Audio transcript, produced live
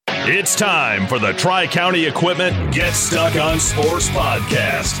It's time for the Tri-County Equipment Get Stuck on Sports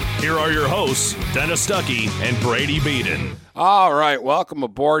podcast. Here are your hosts, Dennis Stuckey and Brady Beaton. All right, welcome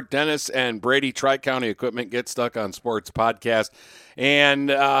aboard, Dennis and Brady. Tri-County Equipment Get Stuck on Sports podcast. And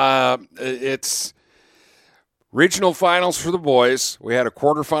it's regional finals for the boys. We had a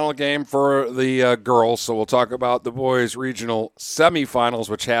quarterfinal game for the girls, so we'll talk about the boys' regional semifinals,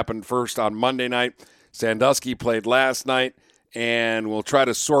 which happened first on Monday night. Sandusky played last night, and we'll try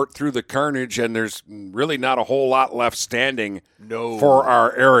to sort through the carnage, and there's really not a whole lot left standing for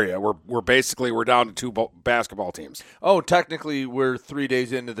our area. We're down to two basketball teams. Oh, technically we're 3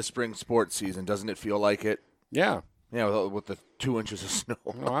 days into the spring sports season. Doesn't it feel like it? Yeah. Yeah, with the 2 inches of snow.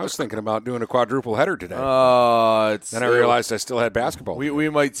 Well, I was thinking about doing a quadruple header today. Then I realized I still had basketball. We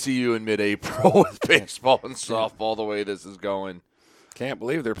might see you in mid-April with baseball and softball the way this is going. Can't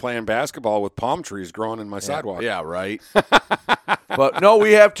believe they're playing basketball with palm trees growing in my sidewalk. Yeah, right. But, no,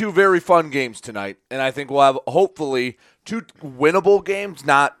 we have two very fun games tonight, and I think we'll have, hopefully, two winnable games.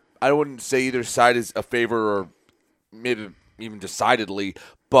 I wouldn't say either side is a favor or maybe even decidedly,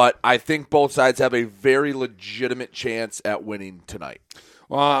 but I think both sides have a very legitimate chance at winning tonight.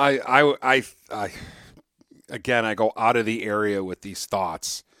 Well, I again, I go out of the area with these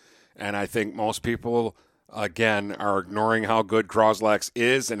thoughts, and I think most people – again, are ignoring how good Cros-Lex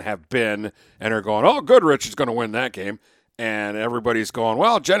is and have been, and are going, oh, Goodrich is going to win that game. And everybody's going,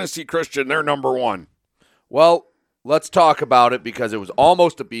 well, Genesee Christian, they're number one. Well, let's talk about it because it was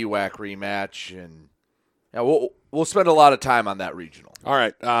almost a BWAC rematch, and yeah, we'll spend a lot of time on that regional. All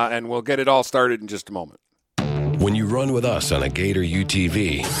right, and we'll get it all started in just a moment. When you run with us on a Gator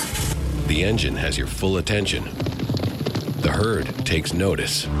UTV, the engine has your full attention. The herd takes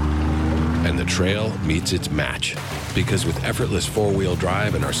notice. And the trail meets its match. Because with effortless four-wheel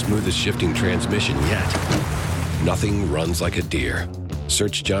drive and our smoothest shifting transmission yet, nothing runs like a deer.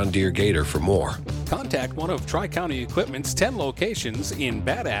 Search John Deere Gator for more. Contact one of Tri-County Equipment's 10 locations in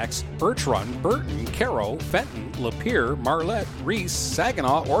Bad Axe, Birch Run, Burton, Caro, Fenton, Lapeer, Marlette, Reese,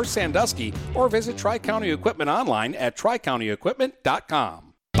 Saginaw, or Sandusky, or visit Tri-County Equipment online at tricountyequipment.com.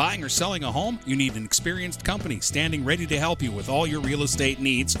 Buying or selling a home? You need an experienced company standing ready to help you with all your real estate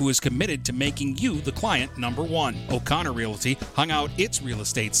needs, who is committed to making you the client number one. O'Connor Realty hung out its real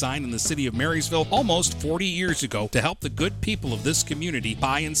estate sign in the city of Marysville almost 40 years ago to help the good people of this community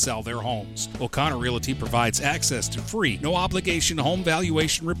buy and sell their homes. O'Connor Realty provides access to free, no-obligation home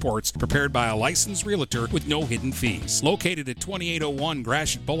valuation reports prepared by a licensed realtor with no hidden fees. Located at 2801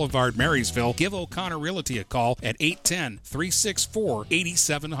 Gratiot Boulevard, Marysville, give O'Connor Realty a call at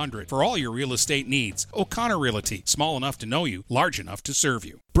 810-364-8700. For all your real estate needs. O'Connor Realty, small enough to know you, large enough to serve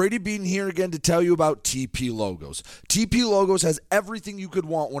you. Brady Beaton here again to tell you about TP Logos. TP Logos has everything you could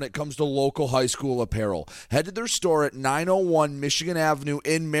want when it comes to local high school apparel. Head to their store at 901 Michigan Avenue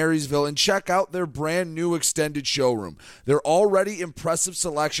in Marysville and check out their brand new extended showroom. Their already impressive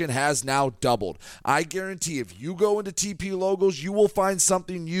selection has now doubled. I guarantee if you go into TP Logos, you will find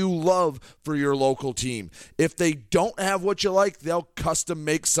something you love for your local team. If they don't have what you like, they'll custom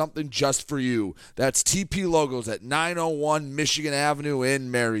make something just for you. That's TP Logos at 901 Michigan Avenue in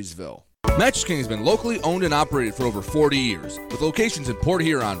Marysville. Mattress King has been locally owned and operated for over 40 years. With locations in Port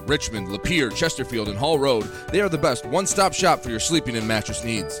Huron, Richmond, Lapeer, Chesterfield, and Hall Road, they are the best one-stop shop for your sleeping and mattress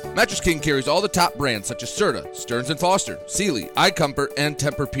needs. Mattress King carries all the top brands such as Serta, Stearns & Foster, Sealy, iComfort, and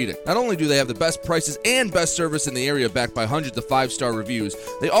Tempur-Pedic. Not only do they have the best prices and best service in the area backed by hundreds of 5-star reviews,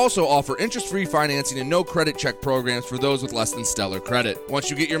 they also offer interest-free financing and no credit check programs for those with less than stellar credit. Once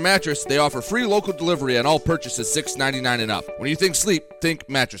you get your mattress, they offer free local delivery on all purchases $6.99 and up. When you think sleep, think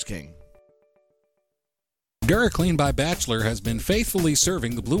Mattress King. DuraClean by Bachelor has been faithfully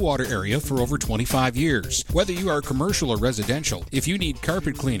serving the Blue Water area for over 25 years. Whether you are commercial or residential, if you need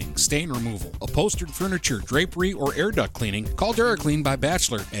carpet cleaning, stain removal, upholstered furniture, drapery, or air duct cleaning, call DuraClean by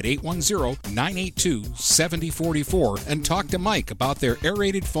Bachelor at 810-982-7044 and talk to Mike about their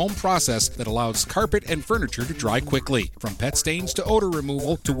aerated foam process that allows carpet and furniture to dry quickly. From pet stains to odor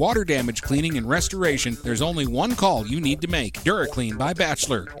removal to water damage cleaning and restoration, there's only one call you need to make. DuraClean by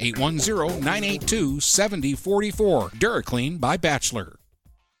Bachelor, 810-982-7044. DuraClean by Bachelor.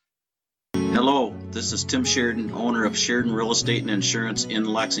 Hello, this is Tim Sheridan, owner of Sheridan Real Estate and Insurance in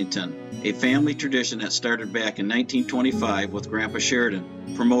Lexington, a family tradition that started back in 1925 with Grandpa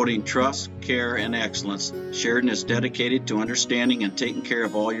Sheridan. Promoting trust, care, and excellence, Sheridan is dedicated to understanding and taking care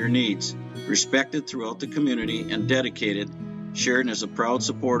of all your needs. Respected throughout the community and dedicated, Sheridan is a proud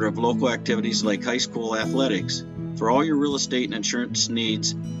supporter of local activities like high school athletics. For all your real estate and insurance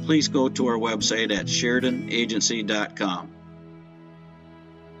needs, please go to our website at SheridanAgency.com.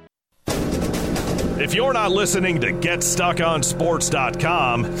 If you're not listening to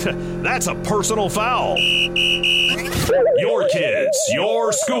GetStuckOnSports.com, that's a personal foul. Your kids,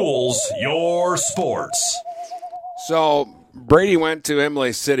 your schools, your sports. So Brady went to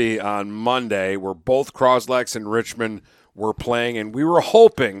Imlay City on Monday, where both Cros-Lex and Richmond were playing, and we were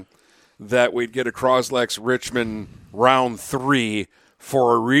hoping that we'd get a Cros-Lex Richmond round 3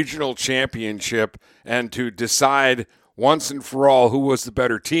 for a regional championship and to decide once and for all who was the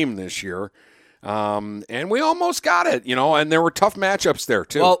better team this year. And we almost got it, and there were tough matchups there,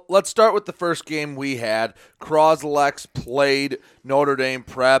 too. Well, let's start with the first game we had. Cros-Lex played Notre Dame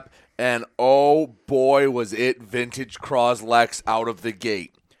Prep, and oh boy, was it vintage Cros-Lex out of the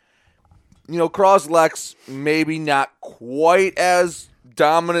gate. Cros-Lex maybe not quite as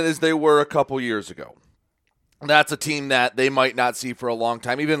dominant as they were a couple years ago. That's a team that they might not see for a long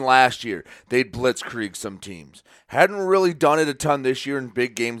time. Even last year, they'd blitzkrieg some teams. Hadn't really done it a ton this year in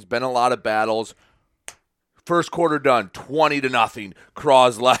big games. Been a lot of battles. First quarter done, 20-0,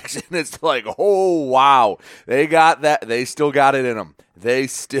 Cros-Lex. And it's like, oh, wow. They got that. They still got it in them. They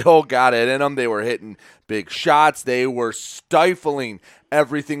were hitting big shots. They were stifling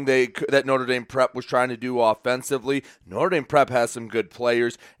everything that Notre Dame Prep was trying to do offensively. Notre Dame Prep has some good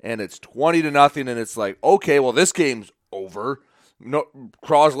players, and it's 20-0, and it's like, okay, well, this game's over.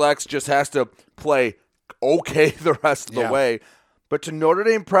 Cros-Lex just has to play okay the rest of the way. But to Notre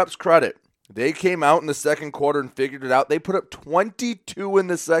Dame Prep's credit, they came out in the second quarter and figured it out. They put up 22 in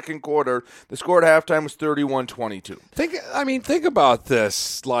the second quarter. The score at halftime was 31-22. Think about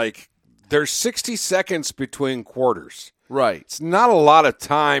this. Like, there's 60 seconds between quarters. Right. It's not a lot of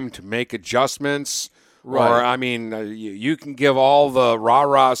time to make adjustments. Right. Or, you can give all the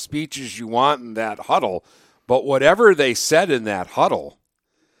rah-rah speeches you want in that huddle, but whatever they said in that huddle,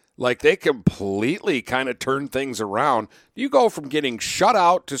 like, they completely kind of turn things around. You go from getting shut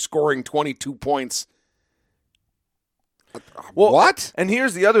out to scoring 22 points. Well, what? And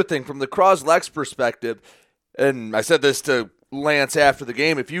here's the other thing from the Cros-Lex perspective, and I said this to Lance after the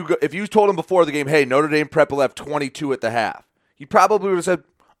game. If you told him before the game, hey, Notre Dame Prep will have 22 at the half, he probably would have said,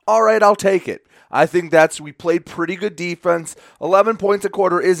 all right, I'll take it. I think we played pretty good defense. 11 points a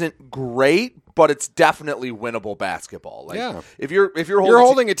quarter isn't great, but it's definitely winnable basketball. If you're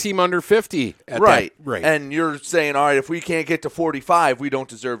holding a team under 50 at right, that rate. And you're saying, all right, if we can't get to 45, we don't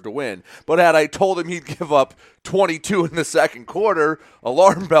deserve to win. But had I told him he'd give up 22 in the second quarter,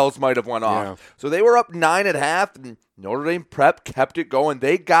 alarm bells might have went off. Yeah. So they were up 9 at half, and Notre Dame Prep kept it going.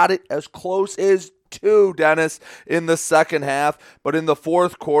 They got it as close as 2, Dennis, in the second half. But in the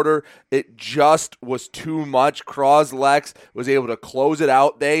fourth quarter, it just was too much. Cros-Lex was able to close it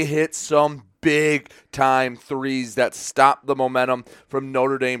out. They hit some big-time threes that stopped the momentum from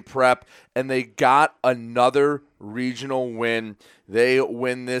Notre Dame Prep, and they got another regional win. They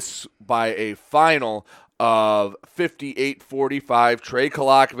win this by a final of 58-45. Trey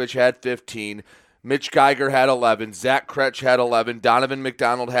Kolakovic had 15. Mitch Geiger had 11. Zach Kretsch had 11. Donovan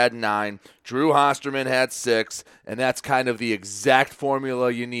McDonald had 9. Drew Hosterman had 6. And that's kind of the exact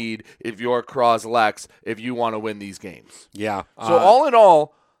formula you need if you're Cros-Lex if you want to win these games. Yeah. So all in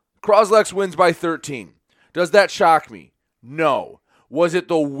all, Cros-Lex wins by 13. Does that shock me? No. Was it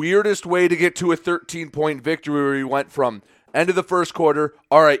the weirdest way to get to a 13-point victory where we went from end of the first quarter,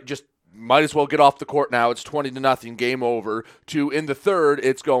 all right, just might as well get off the court now, it's 20-0, game over, to in the third,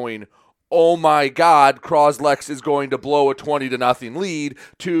 it's going, oh my God, Cros-Lex is going to blow a 20-0 lead,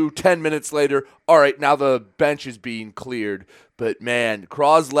 to 10 minutes later, all right, now the bench is being cleared. But man,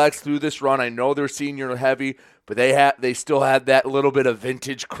 Cros-Lex through this run, I know they're senior heavy, but they still had that little bit of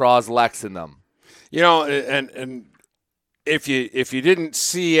vintage Cros-Lex in them. And if you didn't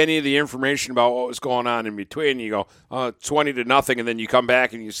see any of the information about what was going on in between, you go 20-0, and then you come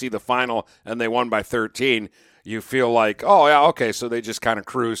back and you see the final and they won by 13. You feel like, oh yeah, okay, so they just kind of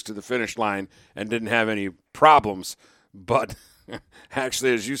cruised to the finish line and didn't have any problems. But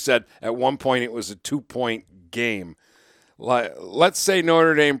actually, as you said, at one point it was a 2-point game. Let's say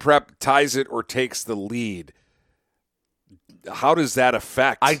Notre Dame Prep ties it or takes the lead. How does that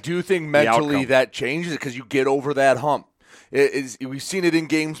affect? I do think mentally that changes it because you get over that hump. We've seen it in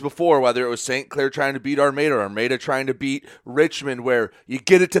games before, whether it was St. Clair trying to beat Armada or Armada trying to beat Richmond, where you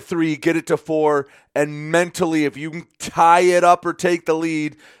get it to 3, get it to 4, and mentally, if you can tie it up or take the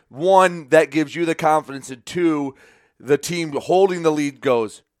lead, 1, that gives you the confidence, and 2, the team holding the lead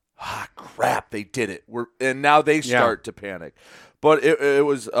goes, crap, they did it. And now they start to panic. But it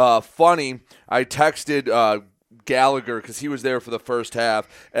was funny. I texted Gallagher because he was there for the first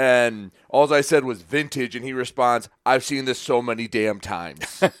half, and all I said was vintage, and he responds, I've seen this so many damn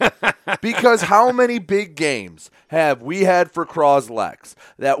times. Because how many big games have we had for Cros-Lex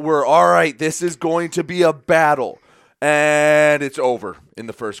that were, all right, this is going to be a battle, and it's over in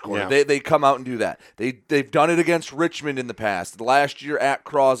the first quarter. Yeah. They come out and do that. They've done it against Richmond in the past. Last year at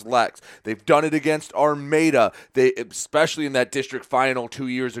Cros-Lex. They've done it against Armada. Especially in that district final 2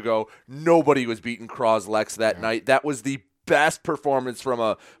 years ago, nobody was beating Cros-Lex that night. That was the best performance from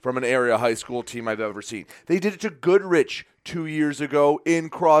an area high school team I've ever seen. They did it to Goodrich 2 years ago in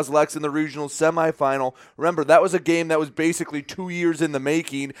Cros-Lex in the regional semifinal. Remember, that was a game that was basically 2 years in the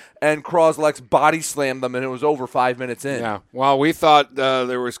making, and Cros-Lex body slammed them, and it was over 5 minutes in. Yeah. Well, we thought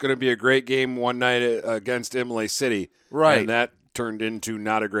there was going to be a great game one night against Imlay City. Right. And that turned into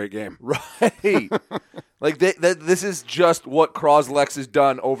not a great game. Right. Like, this is just what Cros-Lex has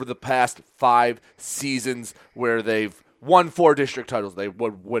done over the past 5 seasons where they've won 4 district titles. They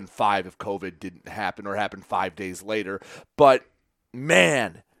would win 5 if COVID didn't happen or happened 5 days later. But,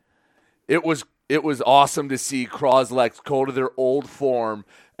 man, it was awesome to see Cros-Lex go to their old form,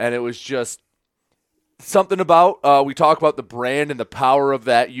 and it was just something about, we talk about the brand and the power of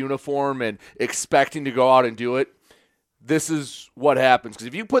that uniform and expecting to go out and do it. This is what happens. Because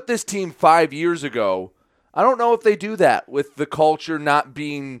if you put this team 5 years ago, I don't know if they do that with the culture not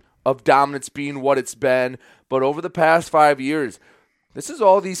being of dominance being what it's been. But over the past 5 years, this is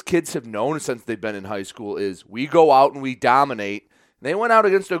all these kids have known since they've been in high school is we go out and we dominate. They went out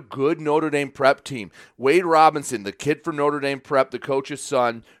against a good Notre Dame Prep team. Wade Robinson, the kid from Notre Dame Prep, the coach's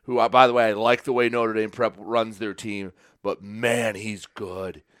son, who, by the way, I like the way Notre Dame Prep runs their team. But, man, he's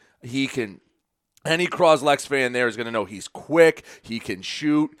good. He can – any Cros-Lex fan there is going to know he's quick. He can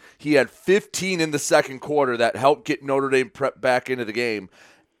shoot. He had 15 in the second quarter that helped get Notre Dame Prep back into the game.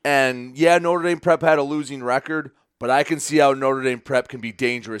 And, yeah, Notre Dame Prep had a losing record, but I can see how Notre Dame Prep can be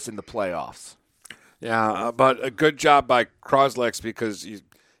dangerous in the playoffs. Yeah, but a good job by Cros-Lex because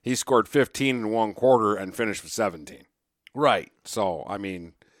he scored 15 in one quarter and finished with 17. Right. So, I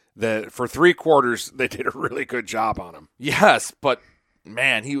mean, for 3 quarters, they did a really good job on him. Yes, but,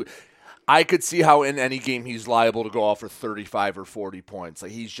 man, I could see how in any game he's liable to go off for 35 or 40 points.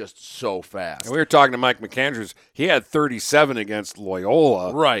 Like, he's just so fast. And we were talking to Mike McAndrews. He had 37 against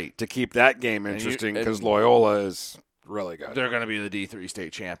Loyola, right, to keep that game interesting because Loyola is really good. They're going to be the D3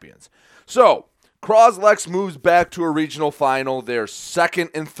 state champions. So, Cros-Lex moves back to a regional final. They're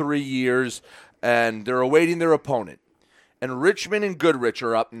second in 3 years, and they're awaiting their opponent. And Richmond and Goodrich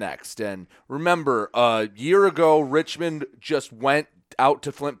are up next. And remember, a year ago, Richmond just went out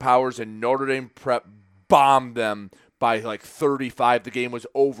to Flint Powers, and Notre Dame Prep bombed them by like 35. The game was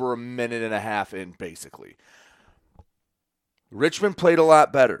over a minute and a half in, basically. Richmond played a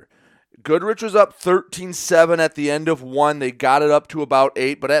lot better. Goodrich was up 13-7 at the end of 1. They got it up to about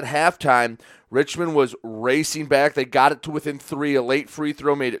 8, but at halftime, Richmond was racing back. They got it to within 3. A late free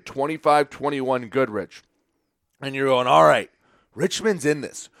throw made it 25-21 Goodrich. And you're going, all right, Richmond's in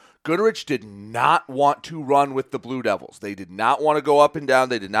this. Goodrich did not want to run with the Blue Devils. They did not want to go up and down.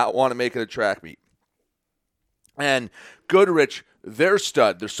 They did not want to make it a track meet. And Goodrich, their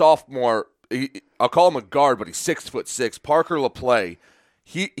stud, their sophomore, I'll call him a guard, but he's 6'6". Parker LaPlay,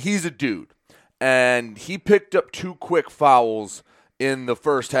 he's a dude. And he picked up 2 quick fouls in the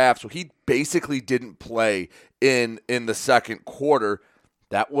first half, so he basically didn't play in the second quarter.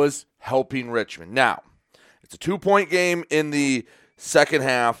 That was helping Richmond. Now, it's a 2-point game in the second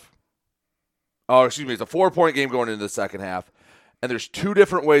half. Oh, excuse me, it's a 4-point game going into the second half. And there's 2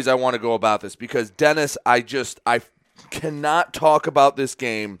 different ways I want to go about this because, Dennis, I cannot talk about this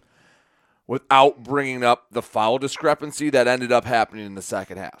game without bringing up the foul discrepancy that ended up happening in the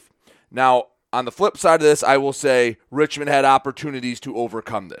second half. Now, on the flip side of this, I will say Richmond had opportunities to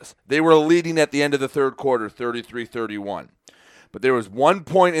overcome this. They were leading at the end of the third quarter, 33-31. But there was 1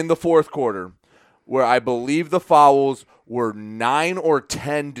 point in the fourth quarter where I believe the fouls were 9 or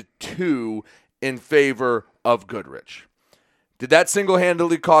 10-2 in favor of Goodrich. Did that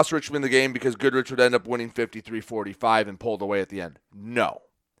single-handedly cost Richmond the game because Goodrich would end up winning 53-45 and pulled away at the end? No.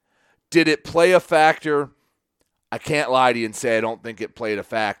 Did it play a factor? I can't lie to you and say I don't think it played a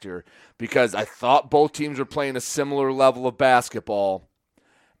factor because I thought both teams were playing a similar level of basketball,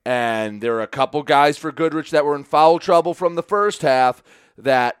 and there were a couple guys for Goodrich that were in foul trouble from the first half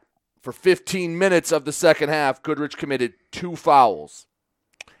that for 15 minutes of the second half, Goodrich committed 2 fouls.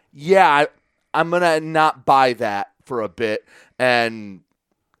 Yeah, I'm going to not buy that for a bit, and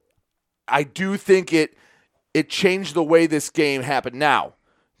I do think it changed the way this game happened. Now,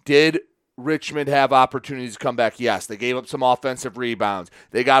 did Richmond have opportunities to come back? Yes. They gave up some offensive rebounds.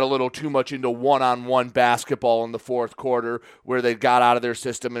 They got a little too much into one-on-one basketball in the fourth quarter where they got out of their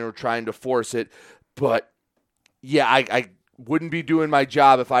system and were trying to force it. But, yeah, I wouldn't be doing my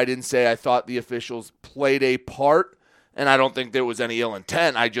job if I didn't say I thought the officials played a part, and I don't think there was any ill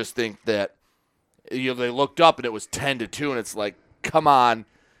intent. I just think that they looked up and it was 10-2, and it's like, come on,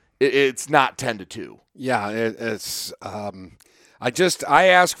 it's not 10-2. Yeah, it's I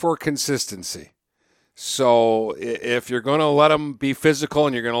ask for consistency. So if you're going to let them be physical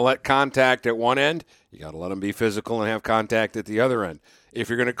and you're going to let contact at one end, you got to let them be physical and have contact at the other end. If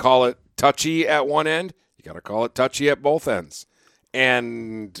you're going to call it touchy at one end, you got to call it touchy at both ends.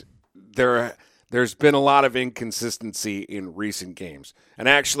 And there's been a lot of inconsistency in recent games. And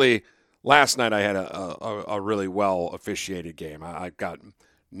actually, last night I had a really well officiated game. I got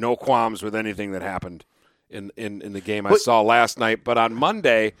no qualms with anything that happened in the game I saw last night. But on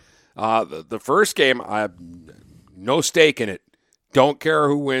Monday, the first game, I have no stake in it. Don't care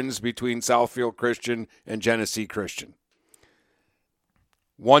who wins between Southfield Christian and Genesee Christian.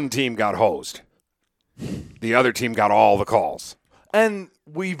 One team got hosed. The other team got all the calls. And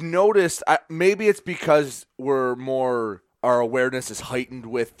we've noticed, maybe it's because our awareness is heightened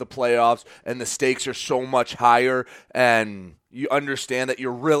with the playoffs and the stakes are so much higher and you understand that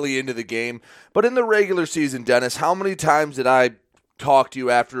you're really into the game. But in the regular season, Dennis, how many times did I talk to you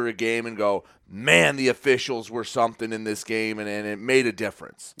after a game and go, man, the officials were something in this game and it made a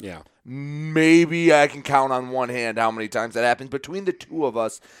difference? Yeah. Maybe I can count on one hand how many times that happens between the two of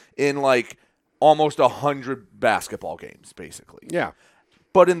us in like almost 100 basketball games, basically. Yeah.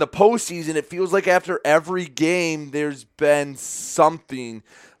 But in the postseason, it feels like after every game, there's been something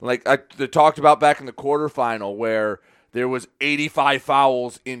like they talked about back in the quarterfinal where there was 85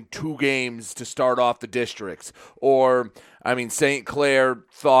 fouls in 2 games to start off the districts. Or, St. Clair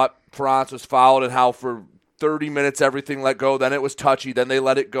thought France was fouled and how for 30 minutes everything let go. Then it was touchy. Then they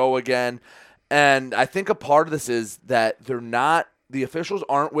let it go again. And I think a part of this is that the officials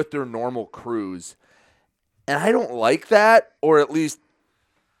aren't with their normal crews. And I don't like that, or at least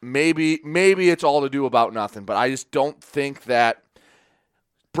maybe it's all to do about nothing, but I just don't think that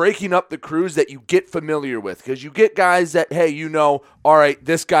breaking up the crews that you get familiar with, because you get guys that, hey, all right,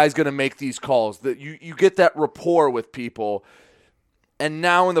 this guy's going to make these calls. That you get that rapport with people. And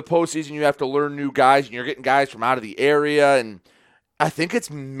now in the postseason, you have to learn new guys, and you're getting guys from out of the area, and I think it's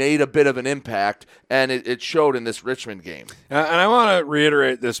made a bit of an impact, and it showed in this Richmond game. And I want to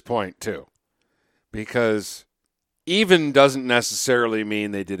reiterate this point, too, because even doesn't necessarily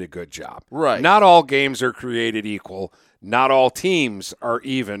mean they did a good job. Right. Not all games are created equal. Not all teams are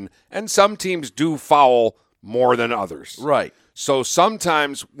even, and some teams do foul more than others. Right. So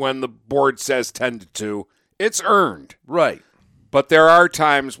sometimes when the board says 10-2, it's earned. Right. But there are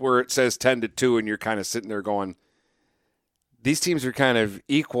times where it says 10-2, and you're kind of sitting there going, these teams are kind of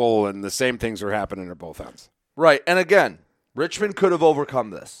equal, and the same things are happening at both ends. Right. And again, Richmond could have overcome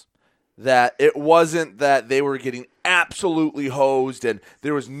this. That it wasn't that they were getting absolutely hosed and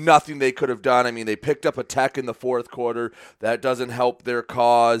there was nothing they could have done. They picked up a tech in the fourth quarter. That doesn't help their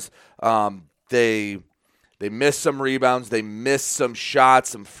cause. They missed some rebounds. They missed some shots,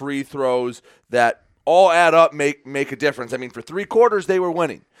 some free throws that all add up, make a difference. For 3 quarters, they were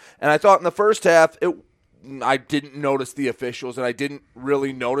winning. And I thought in the first half, I didn't notice the officials, and I didn't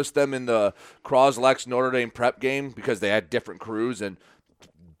really notice them in the Cros-Lex Notre Dame prep game because they had different crews, and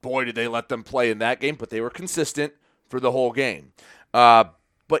boy, did they let them play in that game, but they were consistent for the whole game. But,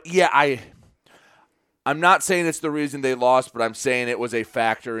 yeah, I'm not saying it's the reason they lost, but I'm saying it was a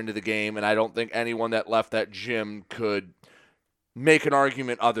factor into the game, and I don't think anyone that left that gym could make an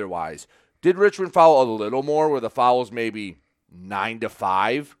argument otherwise. Did Richmond foul a little more? Were the fouls maybe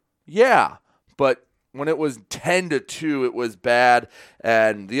 9-5? Yeah, but when it was 10-2, it was bad.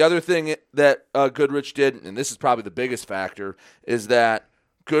 And the other thing that Goodrich did, and this is probably the biggest factor, is that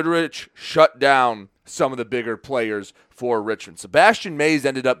Goodrich shut down some of the bigger players for Richmond. Sebastian Mays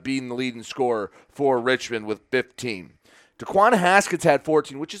ended up being the leading scorer for Richmond with 15. Daquan Haskins had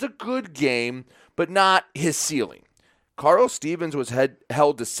 14, which is a good game, but not his ceiling. Carl Stevens was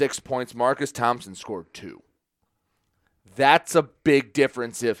held to 6 points. Marcus Thompson scored 2. That's a big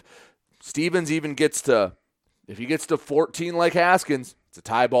difference. If Stevens even gets to 14 like Haskins, it's a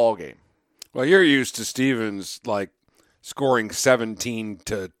tie ball game. Well, you're used to Stevens scoring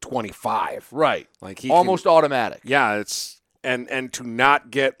 17-25. Right. He almost automatic. Yeah, it's and to not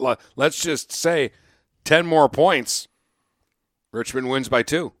get, let's just say 10 more points, Richmond wins by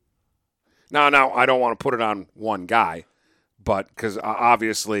 2. Now I don't want to put it on one guy, but because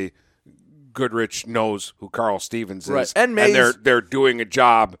obviously Goodrich knows who Carl Stevens is, right. And Mays, they're doing a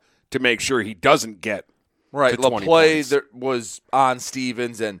job to make sure he doesn't get right. to The 20 play points. that was on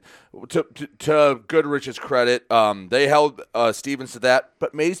Stevens, and to Goodrich's credit, they held Stevens to that.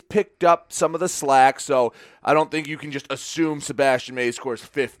 But Mays picked up some of the slack, so I don't think you can just assume Sebastian Mays scores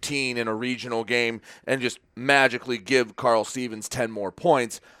 15 in a regional game and just magically give Carl Stevens 10 more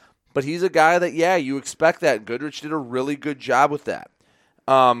points. But he's a guy that, you expect that. Goodrich did a really good job with that.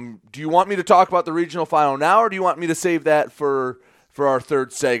 Do you want me to talk about the regional final now, or do you want me to save that for our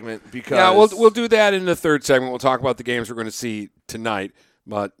third segment? Because we'll do that in the third segment. We'll talk about the games we're going to see tonight.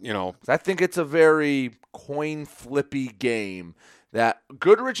 But, I think it's a very coin flippy game. That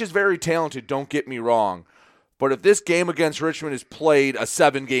Goodrich is very talented, don't get me wrong. But if this game against Richmond is played a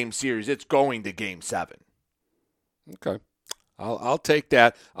 7-game series, it's going to Game 7. Okay. I'll take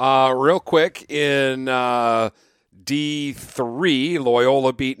that. Real quick, in D3,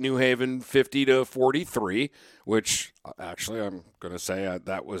 Loyola beat New Haven 50-43, which actually I'm going to say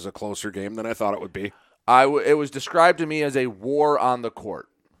that was a closer game than I thought it would be. It was described to me as a war on the court.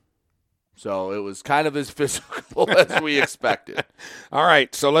 So it was kind of as physical as we expected. All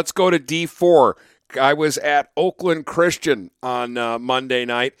right, so let's go to D4. I was at Oakland Christian on Monday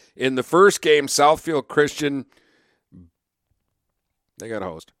night. In the first game, Southfield Christian, they got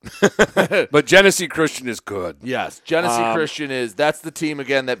hosed. But Genesee Christian is good. Yes, Genesee Christian that's the team,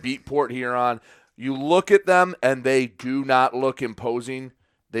 again, that beat Port Huron. You look at them, and they do not look imposing.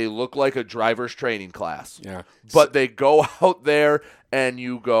 They look like a driver's training class. Yeah. But they go out there, and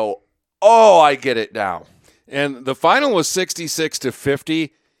you go, oh, I get it now. And the final was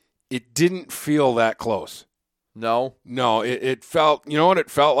 66-50. It didn't feel that close. No? No, it felt, you know what it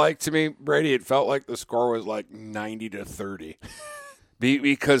felt like to me, Brady? It felt like the score was like 90-30.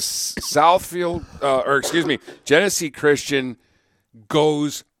 Because Genesee Christian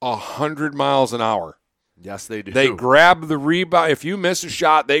goes 100 miles an hour. Yes, they do. They grab the rebound. If you miss a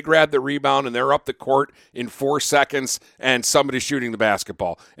shot, they grab the rebound, and they're up the court in 4 seconds, and somebody's shooting the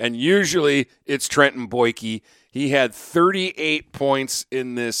basketball. And usually it's Trenton Boyke. He had 38 points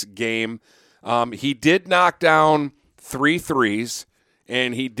in this game. He did knock down 3 threes,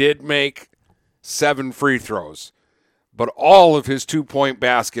 and he did make 7 free throws. But all of his 2-point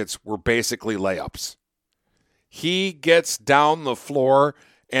baskets were basically layups. He gets down the floor,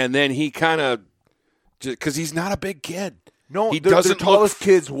 and then he kind of, because he's not a big kid. No, he the tallest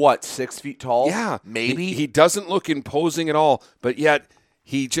kid's what, 6 feet tall? Yeah. Maybe? He doesn't look imposing at all, but yet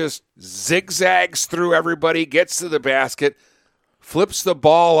he just zigzags through everybody, gets to the basket, flips the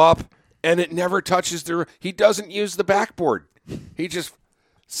ball up, and it never touches he doesn't use the backboard. He just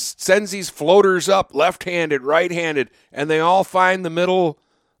sends these floaters up, left-handed, right-handed, and they all find the middle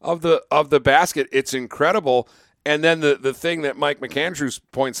of the basket. It's incredible. And then the thing that Mike McAndrews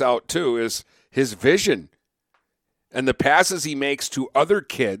points out, too, is his vision and the passes he makes to other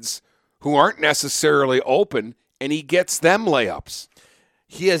kids who aren't necessarily open, and he gets them layups.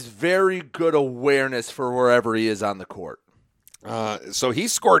 He has very good awareness for wherever he is on the court. So he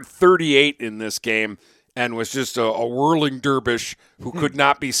scored 38 in this game and was just a whirling dervish who could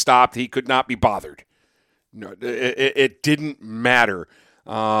not be stopped. He could not be bothered. No, it didn't matter.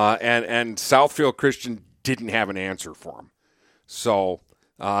 And Southfield Christian didn't have an answer for him. So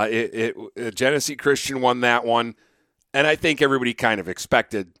Genesee Christian won that one, and I think everybody kind of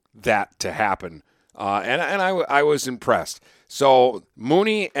expected that to happen. And I was impressed. So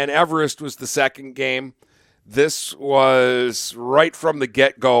Mooney and Everest was the second game. This was right from the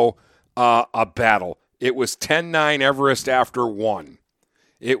get-go a battle. It was 10-9 Everest after 1.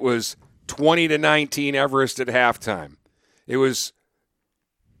 It was 20-19 Everest at halftime. It was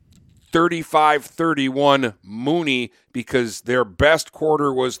 35-31 Mooney because their best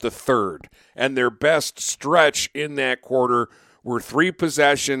quarter was the third. And their best stretch in that quarter were 3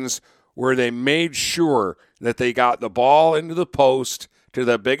 possessions where they made sure that they got the ball into the post to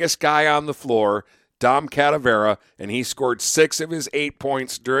the biggest guy on the floor, Dom Catavera, and he scored 6 of his 8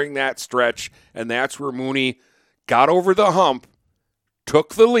 points during that stretch, and that's where Mooney got over the hump,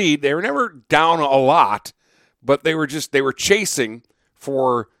 took the lead. They were never down a lot, but they were chasing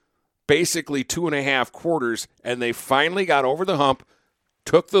for basically 2.5 quarters, and they finally got over the hump,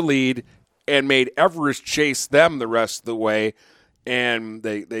 took the lead, and made Everest chase them the rest of the way, and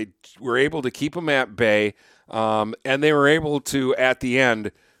they were able to keep them at bay, and they were able to, at the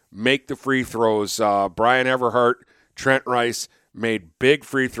end, make the free throws. Brian Everhart, Trent Rice made big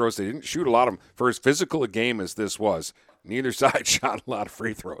free throws. They didn't shoot a lot of them. For as physical a game as this was, neither side shot a lot of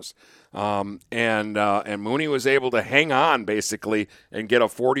free throws. And Mooney was able to hang on, basically, and get a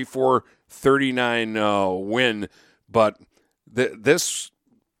 44-39 win. But this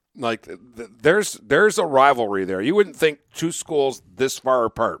there's a rivalry there. You wouldn't think two schools this far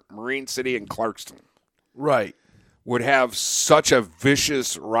apart, Marine City and Clarkston, Right. would have such a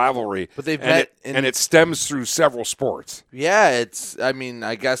vicious rivalry. But they've and met and it stems through several sports. Yeah,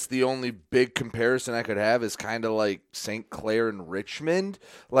 I guess the only big comparison I could have is kind of like St. Clair and Richmond,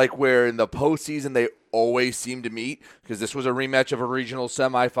 like where in the postseason they always seem to meet, because this was a rematch of a regional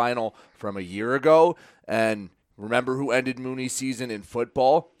semifinal from a year ago. And remember who ended Mooney's season in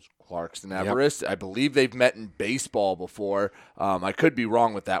football? Clarkston Everest. Yep. I believe they've met in baseball before. I could be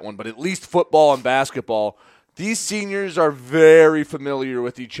wrong with that one, but at least football and basketball, these seniors are very familiar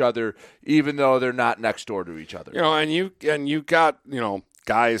with each other, even though they're not next door to each other. And you got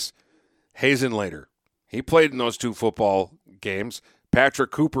guys. Hazenlater, he played in those two football games.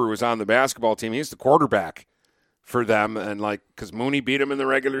 Patrick Cooper was on the basketball team. He's the quarterback for them, and because Mooney beat him in the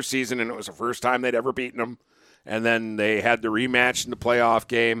regular season, and it was the first time they'd ever beaten him. And then they had the rematch in the playoff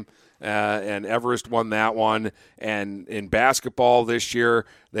game, and Everest won that one. And in basketball this year,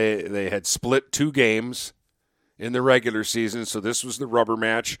 they had split 2 games in the regular season, so this was the rubber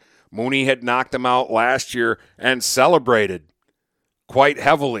match. Mooney had knocked them out last year and celebrated quite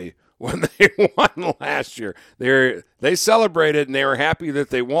heavily when they won last year. They celebrated, and they were happy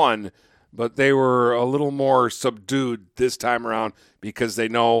that they won, but they were a little more subdued this time around because they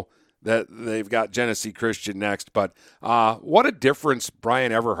know that they've got Genesee Christian next. But what a difference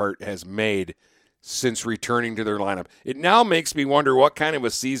Brian Everhart has made since returning to their lineup. It now makes me wonder what kind of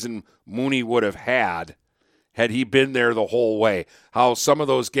a season Mooney would have had he been there the whole way. How some of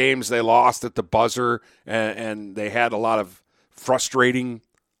those games they lost at the buzzer, and they had a lot of frustrating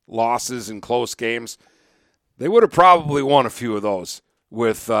losses in close games. They would have probably won a few of those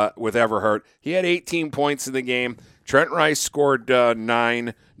with Everhart. He had 18 points in the game. Trent Rice scored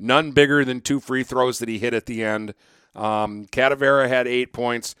 9, none bigger than 2 free throws that he hit at the end. Cadavera had 8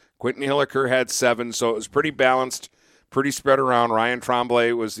 points. Quentin Hilliker had 7, so it was pretty balanced, pretty spread around. Ryan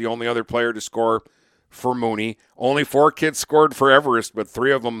Tremblay was the only other player to score for Mooney. Only 4 kids scored for Everest, but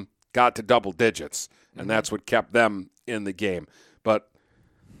 3 of them got to double digits, and that's what kept them in the game. But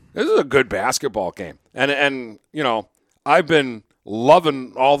this is a good basketball game. And I've been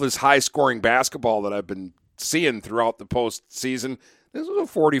loving all this high-scoring basketball that I've been seeing throughout the postseason. This was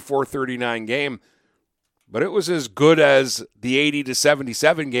a 44-39 game, but it was as good as the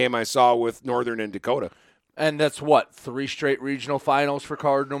 80-77 game I saw with Northern and Dakota. And that's 3 straight regional finals for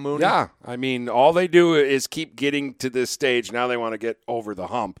Cardinal Mooney? Yeah. I mean, all they do is keep getting to this stage. Now they want to get over the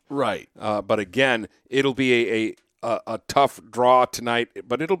hump. Right. But again, it'll be a tough draw tonight,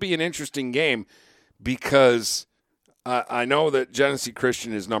 but it'll be an interesting game because I know that Genesee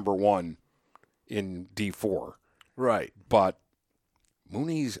Christian is number 1 in D4. Right. But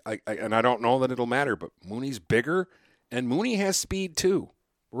Mooney's, and I don't know that it'll matter, but Mooney's bigger, and Mooney has speed too.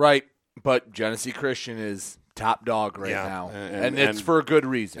 Right. But Genesee Christian is top dog right now, and it's for a good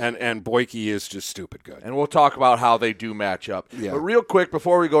reason. And Boyke is just stupid good. And we'll talk about how they do match up. Yeah. But real quick,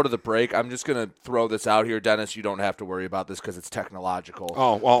 before we go to the break, I'm just going to throw this out here. Dennis, you don't have to worry about this because it's technological.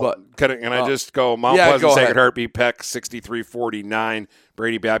 Oh, well, but, can I just go? Mount Pleasant go Sacred Heart beat Peck 63-49.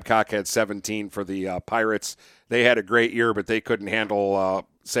 Brady Babcock had 17 for the Pirates. They had a great year, but they couldn't handle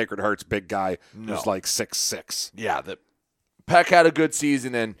Sacred Heart's big guy, who's like 6'6". Yeah, Peck had a good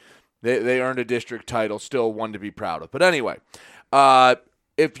season, and they earned a district title, still one to be proud of. But anyway,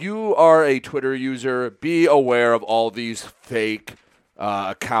 if you are a Twitter user, be aware of all these fake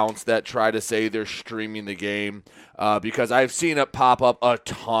accounts that try to say they're streaming the game because I've seen it pop up a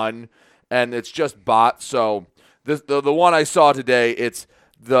ton, and it's just bots. So the one I saw today, it's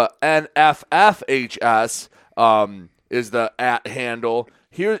the NFFHS is the @ handle.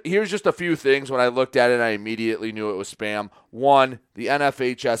 Here's just a few things. When I looked at it, I immediately knew it was spam. 1, the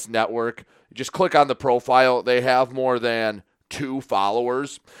NFHS network. Just click on the profile. They have more than 2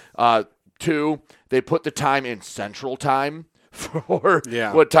 followers. 2, they put the time in Central Time for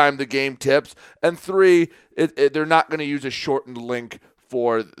what time the game tips. And 3, they're not going to use a shortened link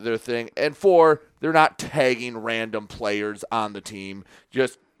for their thing. And 4, they're not tagging random players on the team.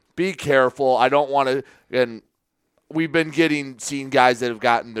 Just be careful. I don't want to... And we've been seeing guys that have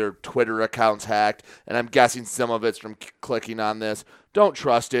gotten their Twitter accounts hacked, and I'm guessing some of it's from clicking on this. Don't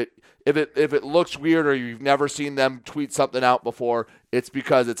trust it. If it looks weird or you've never seen them tweet something out before, it's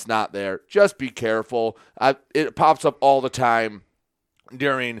because it's not there. Just be careful. It pops up all the time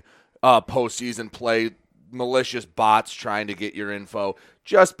during postseason play. malicious bots trying to get your info.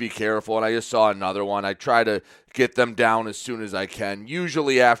 Just be careful. And I just saw another one. I try to get them down as soon as I can.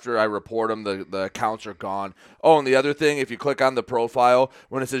 Usually after I report them, the accounts are gone. Oh, and the other thing, if you click on the profile,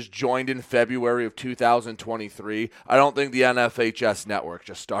 when it says joined in February of 2023, I don't think the NFHS network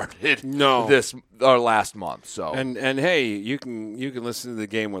just started this or last month. So and hey, you can listen to the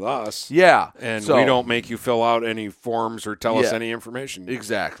game with us. Yeah. And so, we don't make you fill out any forms or tell us any information.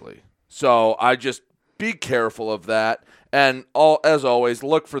 Exactly. So I just be careful of that. And as always,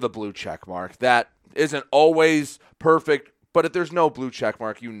 look for the blue check mark. That isn't always perfect, but if there's no blue check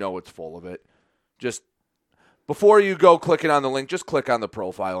mark, you know it's full of it. Just before you go clicking on the link, just click on the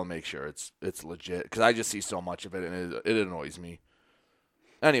profile and make sure it's legit, because I just see so much of it and it annoys me.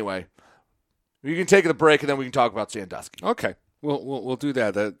 Anyway, you can take the break and then we can talk about Sandusky. Okay, we'll do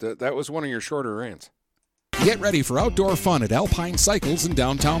that. That was one of your shorter rants. Get ready for outdoor fun at Alpine Cycles in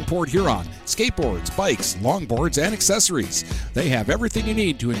downtown Port Huron. Skateboards, bikes, longboards, and accessories. They have everything you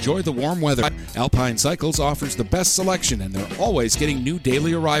need to enjoy the warm weather. Alpine Cycles offers the best selection, and they're always getting new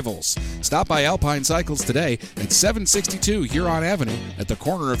daily arrivals. Stop by Alpine Cycles today at 762 Huron Avenue at the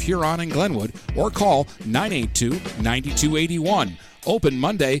corner of Huron and Glenwood, or call 982-9281. Open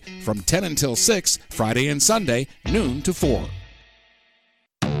Monday from 10 until 6, Friday and Sunday, noon to 4.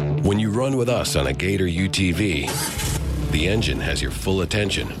 When you run with us on a Gator UTV, the engine has your full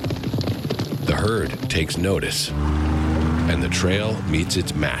attention. The herd takes notice. And the trail meets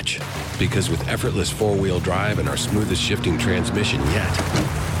its match. Because with effortless four-wheel drive and our smoothest shifting transmission yet,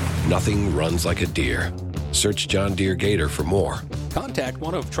 nothing runs like a deer. Search John Deere Gator for more. Contact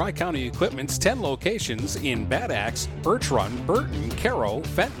one of Tri-County Equipment's 10 locations in Bad Axe, Birch Run, Burton, Caro,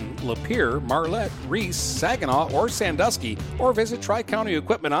 Fenton, Lapeer, Marlette, Reese, Saginaw, or Sandusky, or visit Tri-County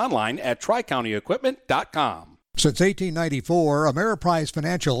Equipment online at tricountyequipment.com. Since 1894, Ameriprise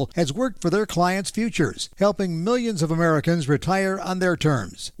Financial has worked for their clients' futures, helping millions of Americans retire on their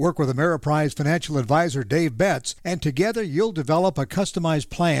terms. Work with Ameriprise Financial Advisor Dave Betts, and together you'll develop a customized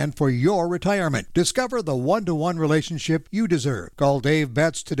plan for your retirement. Discover the one-to-one relationship you deserve. Call Dave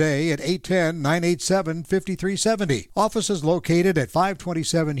Betts today at 810-987-5370. Office is located at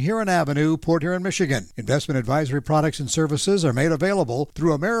 527 Huron Avenue, Port Huron, Michigan. Investment advisory products and services are made available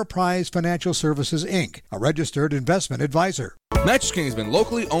through Ameriprise Financial Services, Inc., a registered investment advisor. Mattress King has been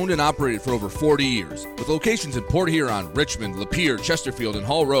locally owned and operated for over 40 years. With locations in Port Huron, Richmond, Lapeer, Chesterfield, and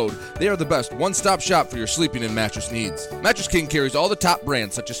Hall Road, they are the best one-stop shop for your sleeping and mattress needs. Mattress King carries all the top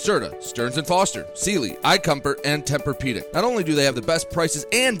brands such as Serta, Stearns & Foster, Sealy, iComfort, and Tempur-Pedic. Not only do they have the best prices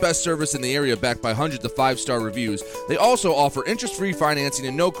and best service in the area backed by hundreds of 5-star reviews, they also offer interest-free financing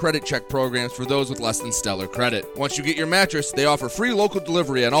and no credit check programs for those with less than stellar credit. Once you get your mattress, they offer free local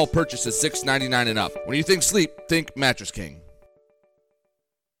delivery on all purchases $6.99 and up. When you think sleep, think Mattress King.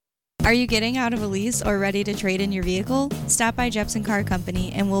 Are you getting out of a lease or ready to trade in your vehicle? Stop by Jepson Car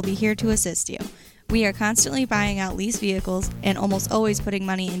Company and we'll be here to assist you. We are constantly buying out leased vehicles and almost always putting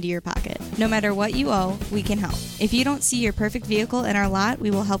money into your pocket. No matter what you owe, we can help. If you don't see your perfect vehicle in our lot,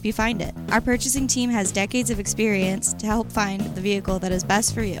 we will help you find it. Our purchasing team has decades of experience to help find the vehicle that is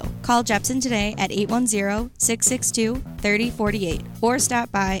best for you. Call Jepson today at 810-662-3048 or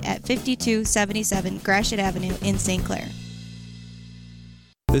stop by at 5277 Gratiot Avenue in St. Clair.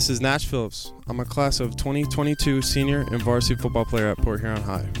 This is Nash Phillips. I'm a class of 2022 senior and varsity football player at Port Huron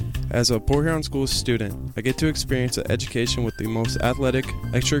High. As a Port Huron Schools student, I get to experience an education with the most athletic,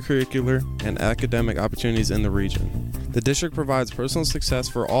 extracurricular, and academic opportunities in the region. The district provides personal success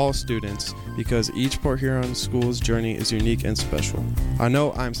for all students because each Port Huron Schools journey is unique and special. I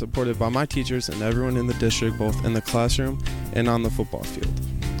know I am supported by my teachers and everyone in the district, both in the classroom and on the football field.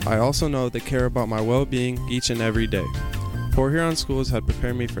 I also know they care about my well-being each and every day. Port Huron Schools had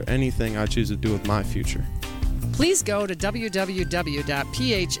prepared me for anything I choose to do with my future. Please go to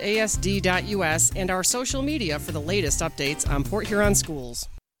www.phasd.us and our social media for the latest updates on Port Huron Schools.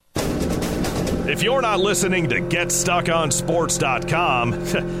 If you're not listening to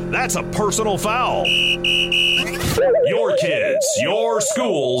GetStuckOnSports.com, that's a personal foul. Your kids, your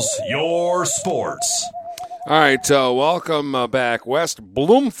schools, your sports. All right, welcome back. West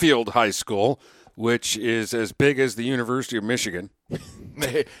Bloomfield High School, which is as big as the University of Michigan.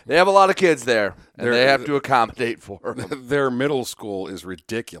 They have a lot of kids there, and they have to accommodate for them. Their middle school is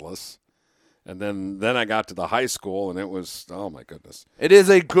ridiculous. And then I got to the high school, and it was, oh, my goodness. It is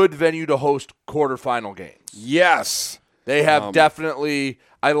a good venue to host quarterfinal games. Yes. They have definitely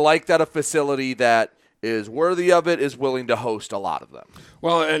 – I like that a facility that is worthy of it is willing to host a lot of them.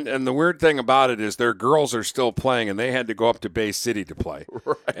 Well, and the weird thing about it is their girls are still playing, and they had to go up to Bay City to play.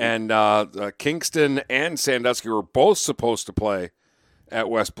 Right. And Kingston and Sandusky were both supposed to play, at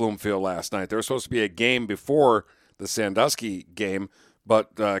West Bloomfield last night. There was supposed to be a game before the Sandusky game,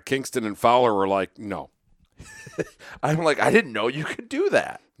 but Kingston and Fowler were like, no. I'm like, I didn't know you could do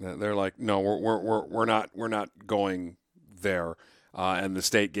that. They're like, no, we're not going there. And the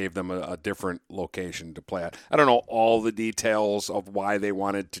state gave them a different location to play at. I don't know all the details of why they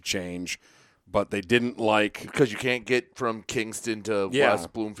wanted to change, but they didn't like, because you can't get from Kingston to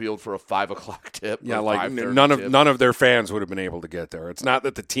West Bloomfield for a 5:00 tip. Yeah, like none of their fans would have been able to get there. It's not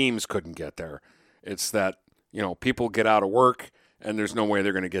that the teams couldn't get there. It's that people get out of work and there's no way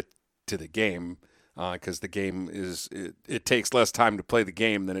they're going to get to the game because the game it takes less time to play the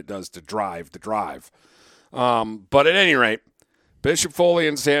game than it does to drive the drive. But at any rate, Bishop Foley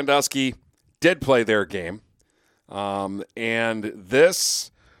and Sandusky did play their game, and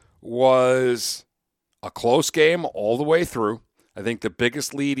this was a close game all the way through. I think the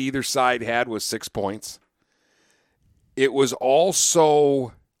biggest lead either side had was 6 points. It was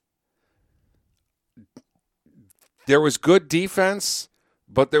also, there was good defense,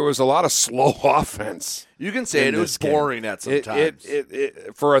 but there was a lot of slow offense. You can say it was boring at some times.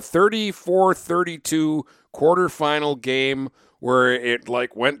 For a 34-32 quarterfinal game where it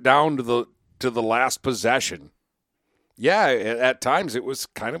went down to the last possession. Yeah, at times it was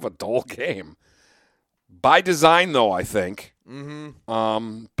kind of a dull game. By design, though, I think.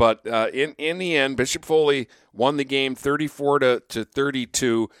 Mm-hmm. But in the end, Bishop Foley won the game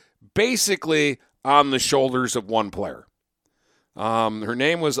 34-32, basically on the shoulders of one player. Her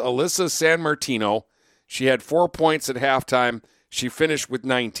name was Alyssa San Martino. She had 4 points at halftime. She finished with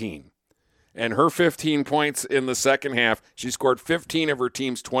 19. And her 15 points in the second half, she scored 15 of her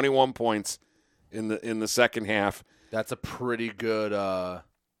team's 21 points in the second half. That's a pretty good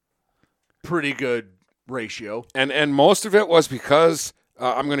ratio. And most of it was because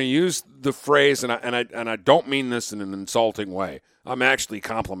I'm going to use the phrase, and I don't mean this in an insulting way. I'm actually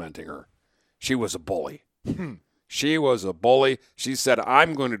complimenting her. She was a bully. She was a bully. She said,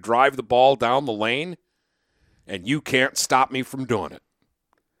 I'm going to drive the ball down the lane, and you can't stop me from doing it.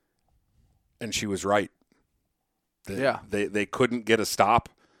 And she was right. They couldn't get a stop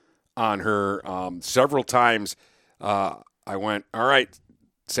on her. Several times I went, all right,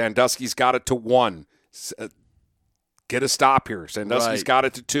 Sandusky's got it to 1. Get a stop here. Sandusky's got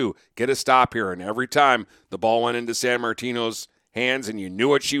it to 2. Get a stop here. And every time the ball went into San Martino's hands and you knew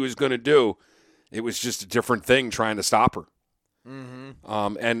what she was going to do, it was just a different thing trying to stop her.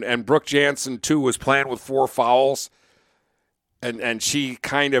 Mm-hmm. And Brooke Jansen, too, was playing with 4 fouls. And she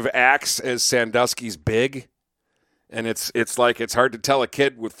kind of acts as Sandusky's big. And it's like it's hard to tell a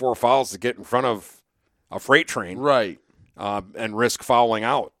kid with 4 fouls to get in front of a freight train. Right. And risk fouling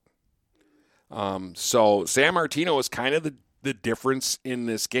out. So San Martino is kind of the difference in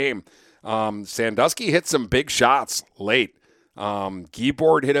this game. Sandusky hit some big shots late.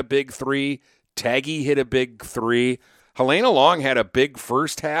 Giebord hit a big 3. Taggy hit a big 3. Helena Long had a big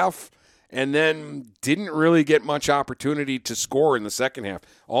first half and then didn't really get much opportunity to score in the second half.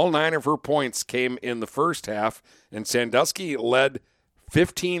 All 9 of her points came in the first half, and Sandusky led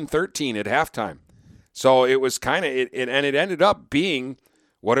 15-13 at halftime. So it was kind of – and it ended up being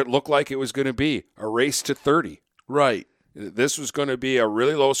what it looked like it was going to be, a race to 30. Right. This was going to be a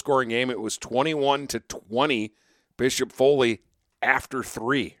really low-scoring game. It was 21-20 Bishop Foley after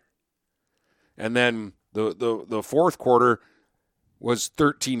 3. And then the fourth quarter was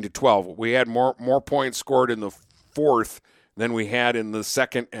 13-12. We had more points scored in the fourth than we had in the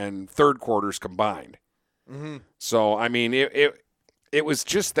second and third quarters combined. Mm-hmm. So, I mean, it was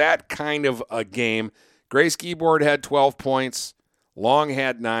just that kind of a game. Grace Giebord had 12 points. Long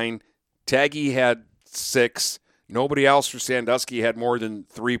had 9. Taggy had 6. Nobody else for Sandusky had more than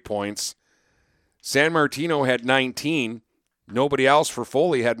 3 points. San Martino had 19. Nobody else for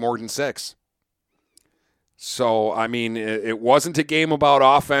Foley had more than 6. So, I mean, it wasn't a game about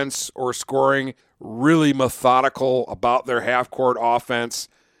offense or scoring, really methodical about their half-court offense.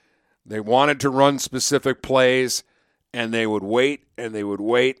 They wanted to run specific plays, and they would wait, and they would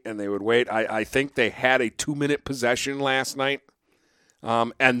wait, and they would wait. I think they had a 2-minute possession last night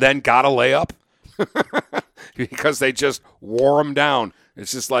and then got a layup because they just wore them down.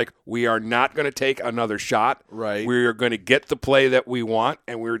 It's just like, we are not going to take another shot. Right. We are going to get the play that we want,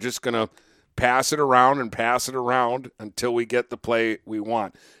 and we're just going to pass it around and pass it around until we get the play we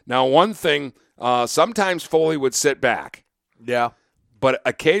want. Now, one thing, sometimes Foley would sit back. Yeah. But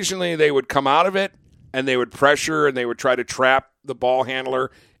occasionally they would come out of it and they would pressure and they would try to trap the ball handler.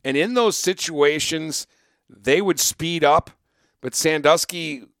 And in those situations, they would speed up. But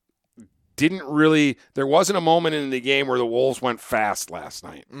Sandusky didn't really – there wasn't a moment in the game where the Wolves went fast last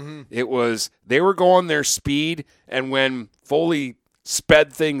night. Mm-hmm. It was – they were going their speed, and when Foley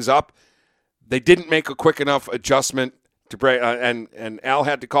sped things up. They didn't make a quick enough adjustment to break, and Al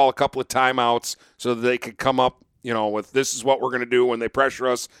had to call a couple of timeouts so that they could come up, with this is what we're going to do when they pressure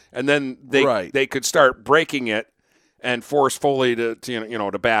us, and then they could start breaking it and force Foley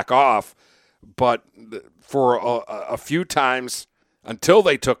to back off. But for a few times until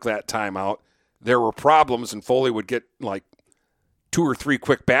they took that timeout, there were problems, and Foley would get like 2 or 3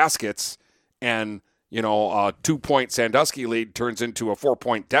 quick baskets, and a 2-point Sandusky lead turns into a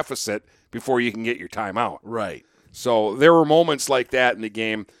 4-point deficit before you can get your timeout. Right. So there were moments like that in the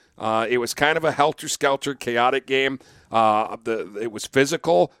game. It was kind of a helter-skelter, chaotic game. It was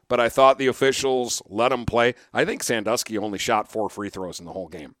physical, but I thought the officials let them play. I think Sandusky only shot 4 free throws in the whole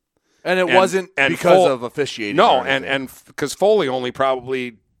game. And it wasn't because of officiating. No, and because Foley only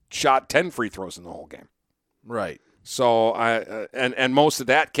probably shot 10 free throws in the whole game. Right. So and most of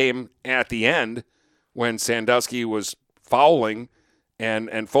that came at the end when Sandusky was fouling,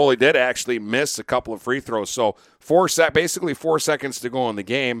 and Foley did actually miss a couple of free throws. So basically 4 seconds to go in the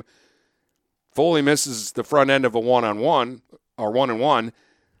game. Foley misses the front end of a 1-on-1 or 1-on-1.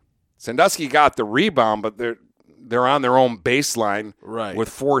 Sandusky got the rebound, but they're on their own baseline with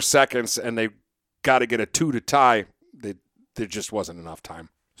 4 seconds, and they've got to get a 2 to tie. There just wasn't enough time.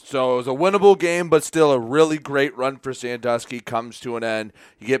 So it was a winnable game, but still a really great run for Sandusky comes to an end.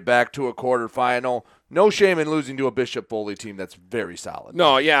 You get back to a quarterfinal. No shame in losing to a Bishop Foley team that's very solid.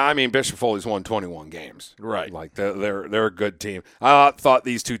 No, yeah, I mean, Bishop Foley's won 21 games. Right. Like, they're a good team. I thought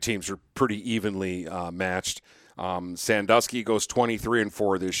these two teams were pretty evenly matched. Sandusky goes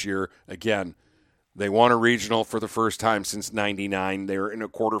 23-4 this year. Again, they won a regional for the first time since 99. They were in a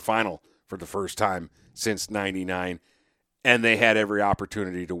quarterfinal for the first time since 99. And they had every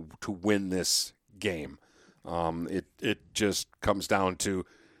opportunity to win this game. It just comes down to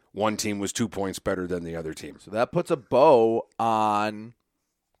one team was 2 points better than the other team. So that puts a bow on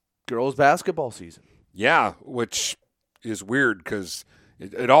girls basketball season. Yeah, which is weird because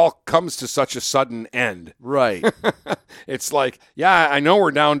it all comes to such a sudden end. Right. It's like, yeah, I know we're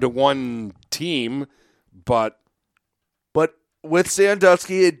down to one team, but with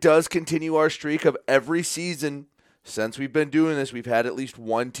Sandusky, it does continue our streak of every season. Since we've been doing this, we've had at least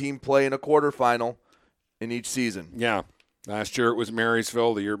one team play in a quarterfinal in each season. Yeah. Last year it was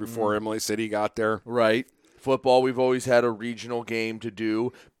Marysville. The year before Emily City got there. Right. Football, we've always had a regional game to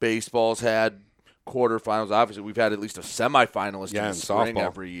do. Baseball's had quarterfinals. Obviously, we've had at least a semifinalist in the spring softball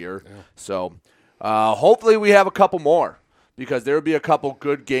every year. Yeah. So hopefully we have a couple more because there will be a couple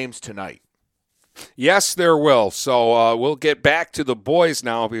good games tonight. Yes, there will. So we'll get back to the boys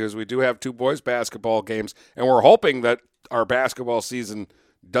now because we do have 2 boys basketball games, and we're hoping that our basketball season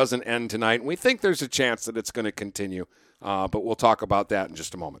doesn't end tonight. And we think there's a chance that it's going to continue, but we'll talk about that in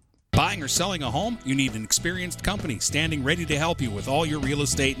just a moment. Buying or selling a home? You need an experienced company standing ready to help you with all your real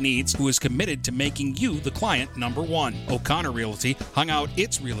estate needs, who is committed to making you the client number 1. O'Connor Realty hung out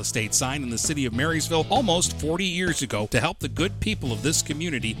its real estate sign in the city of Marysville almost 40 years ago to help the good people of this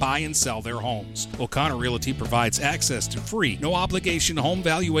community buy and sell their homes. O'Connor Realty provides access to free, no-obligation home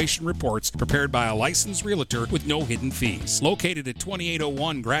valuation reports prepared by a licensed realtor with no hidden fees. Located at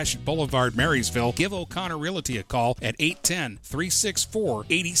 2801 Gratiot Boulevard, Marysville, give O'Connor Realty a call at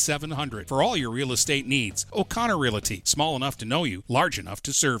 810-364-8700. For all your real estate needs. O'Connor Realty, small enough to know you, large enough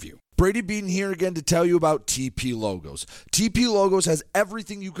to serve you. Brady Beaton here again to tell you about TP Logos. TP Logos has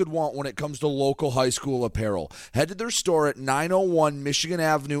everything you could want when it comes to local high school apparel. Head to their store at 901 Michigan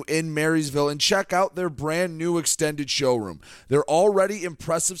Avenue in Marysville and check out their brand new extended showroom. Their already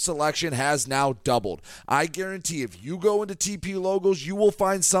impressive selection has now doubled. I guarantee if you go into TP Logos, you will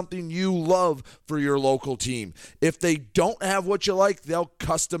find something you love for your local team. If they don't have what you like, they'll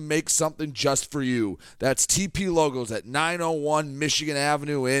custom make something just for you. That's TP Logos at 901 Michigan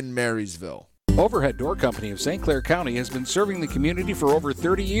Avenue in Marysville. Overhead Door Company of St. Clair County has been serving the community for over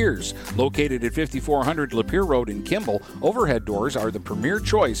 30 years. Located at 5400 Lapeer Road in Kimball, Overhead Doors are the premier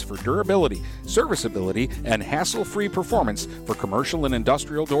choice for durability, serviceability, and hassle-free performance for commercial and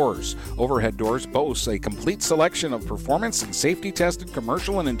industrial doors. Overhead Doors boasts a complete selection of performance and safety-tested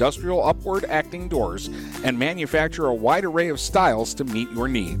commercial and industrial upward-acting doors and manufacture a wide array of styles to meet your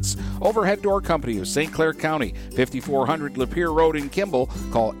needs. Overhead Door Company of St. Clair County, 5400 Lapeer Road in Kimball.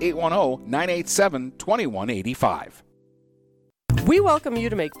 Call 810-987-2185. We welcome you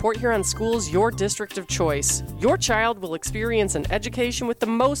to make Port Huron Schools your district of choice. Your child will experience an education with the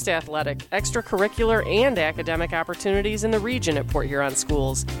most athletic, extracurricular, and academic opportunities in the region at Port Huron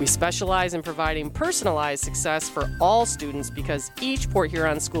Schools. We specialize in providing personalized success for all students because each Port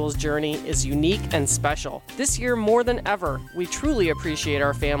Huron Schools journey is unique and special. This year, more than ever, we truly appreciate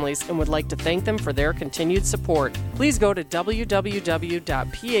our families and would like to thank them for their continued support. Please go to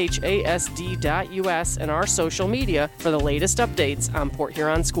www.phasd.us and our social media for the latest updates on Port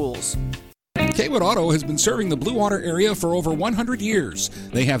Huron Schools. Kaywood Auto has been serving the Blue Water area for over 100 years.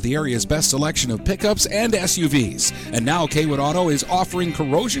 They have the area's best selection of pickups and SUVs. And now Kaywood Auto is offering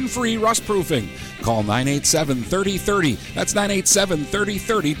corrosion-free rust proofing. Call 987-3030. That's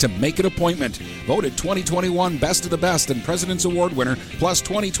 987-3030 to make an appointment. Voted 2021 Best of the Best and President's Award winner, plus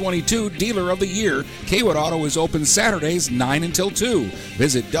 2022 Dealer of the Year. Kaywood Auto is open Saturdays 9 until 2.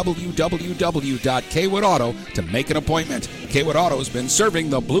 Visit www.kaywoodauto to make an appointment. Kaywood Auto has been serving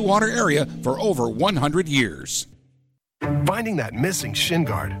the Blue Water area for over 100 years. Finding that missing shin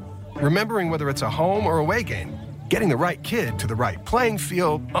guard, remembering whether it's a home or away game, getting the right kid to the right playing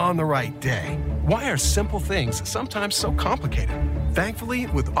field on the right day. Why are simple things sometimes so complicated? Thankfully,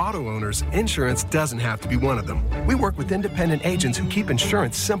 with auto owners, insurance doesn't have to be one of them. We work with independent agents who keep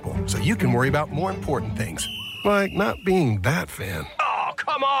insurance simple so you can worry about more important things, like not being that fan. Oh,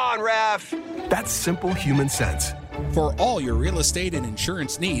 come on, ref! That's simple human sense. For all your real estate and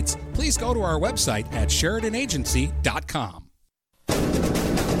insurance needs, please go to our website at SheridanAgency.com.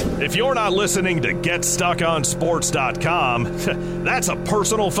 If you're not listening to GetStuckOnSports.com, that's a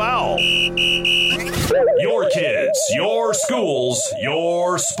personal foul. Your kids, your schools,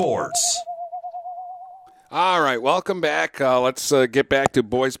 your sports. All right, welcome back. Let's get back to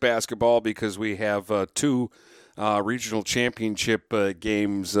boys basketball because we have two regional championship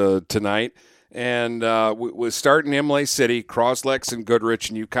games tonight. And we're starting Imlay City, Cros-Lex and Goodrich,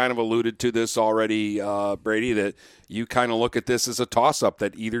 and you kind of alluded to this already, Brady, that you kind of look at this as a toss-up,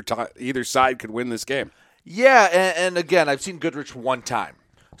 that either side could win this game. Yeah, and again, I've seen Goodrich one time.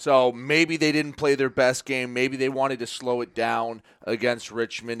 So maybe they didn't play their best game. Maybe they wanted to slow it down against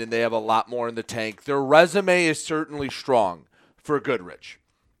Richmond, and they have a lot more in the tank. Their resume is certainly strong for Goodrich.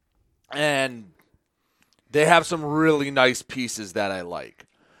 And they have some really nice pieces that I like.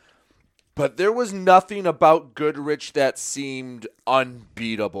 But there was nothing about Goodrich that seemed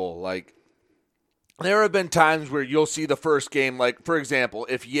unbeatable. Like, there have been times where you'll see the first game, like, for example,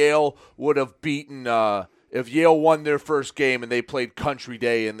 if Yale would have beaten, if Yale won their first game and they played Country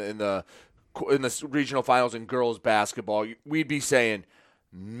Day in the regional finals in girls basketball, we'd be saying,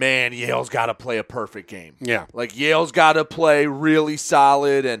 man, Yale's got to play a perfect game. Yeah. Like, Yale's got to play really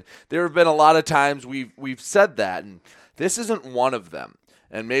solid, and there have been a lot of times we've said that, and this isn't one of them.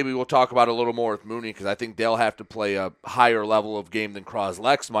 And maybe we'll talk about it a little more with Mooney because I think they'll have to play a higher level of game than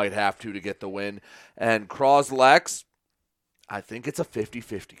Cros-Lex might have to get the win. And Cros-Lex, I think it's a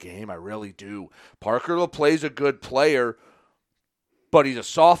 50-50 game. I really do. Parker LaPlay's a good player, but he's a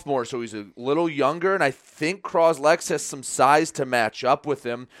sophomore, so he's a little younger. And I think Cros-Lex has some size to match up with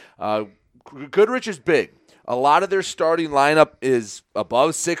him. Goodrich is big. A lot of their starting lineup is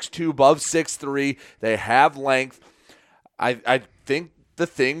above 6'2", above 6'3". They have length. I think the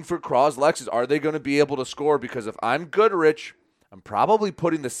thing for Cros-Lex is, are they going to be able to score? Because if I'm Goodrich, I'm probably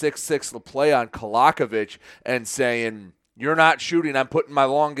putting the 6'6" LaPlay on Kolakovic and saying, you're not shooting, I'm putting my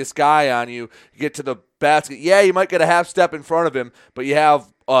longest guy on you. You get to the basket. Yeah, you might get a half step in front of him, but you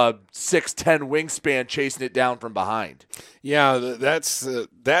have a 6'10" wingspan chasing it down from behind. Yeah, that's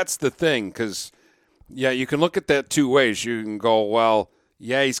the thing because, yeah, you can look at that two ways. You can go, well,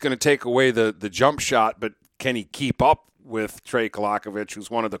 yeah, he's going to take away the jump shot, but can he keep up with Trey Kolakovic,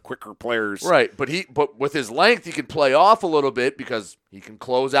 who's one of the quicker players? Right, but with his length, he can play off a little bit because he can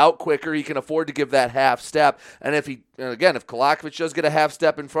close out quicker. He can afford to give that half step. And if Kolakovic does get a half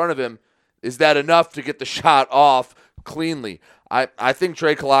step in front of him, is that enough to get the shot off cleanly? I think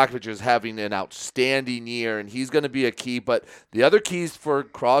Trey Kolakovic is having an outstanding year, and he's going to be a key. But the other keys for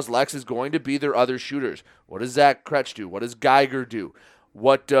Cros-Lex is going to be their other shooters. What does Zach Kretsch do? What does Geiger do?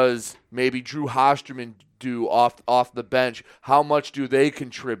 What does maybe Drew Hosterman do off the bench? How much do they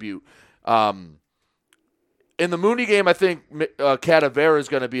contribute? In the Mooney game, I think Cadavera is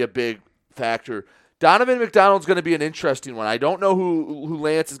going to be a big factor. Donovan McDonald's going to be an interesting one. I don't know who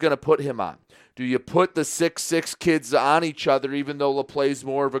Lance is going to put him on. Do you put the 6'6" kids on each other, even though LaPlay's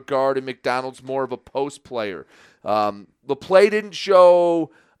more of a guard and McDonald's more of a post player? LaPlay didn't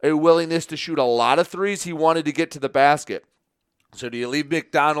show a willingness to shoot a lot of threes. He wanted to get to the basket. So do you leave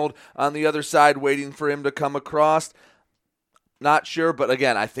McDonald on the other side waiting for him to come across? not sure. But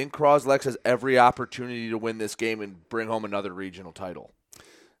again, I think Cros-Lex has every opportunity to win this game and bring home another regional title.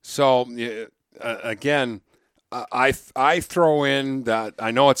 So, again, I throw in that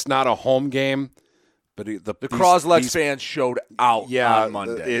I know it's not a home game, but the Cros-Lex fans showed out on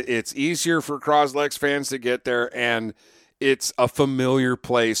Monday. It's easier for Cros-Lex fans to get there, and it's a familiar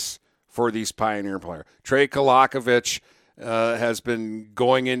place for these Pioneer players. Trey Kolakovich has been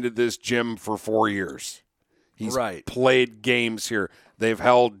going into this gym for 4 years. He's played games here. They've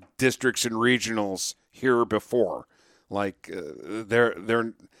held districts and regionals here before. Like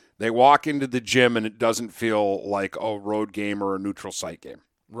they walk into the gym and it doesn't feel like a road game or a neutral site game.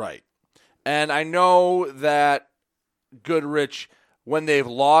 Right. And I know that Goodrich, when they've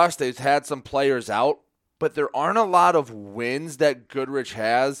lost, they've had some players out, but there aren't a lot of wins that Goodrich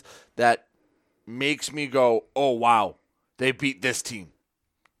has that makes me go, oh, wow, they beat this team.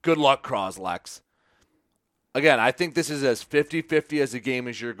 Good luck, Cros-Lex. Again, I think this is as 50-50 as a game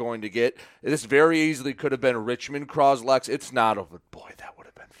as you're going to get. This very easily could have been Richmond Cros-Lex. It's not over. Boy, that would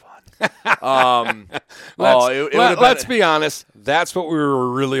have been fun. Let's be honest. That's what we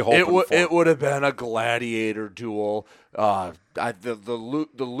were really hoping for. It would have been a gladiator duel. The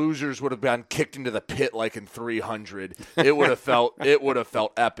losers would have been kicked into the pit like in 300. It would have felt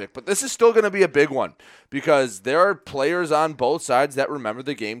epic. But this is still going to be a big one because there are players on both sides that remember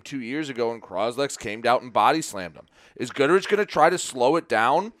the game 2 years ago when Cros-Lex came out and body slammed them. Is Goodrich going to try to slow it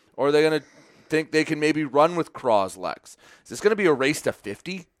down, or are they going to think they can maybe run with Cros-Lex? Is this going to be a race to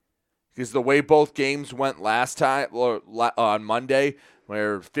 50? Because the way both games went last time, or on Monday,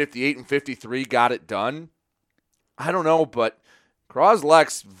 where 58 and 53 got it done, I don't know, but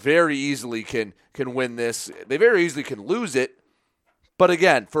Cros-Lex very easily can win this. They very easily can lose it. But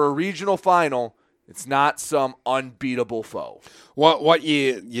again, for a regional final, it's not some unbeatable foe. What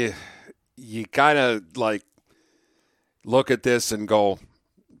you kind of like look at this and go,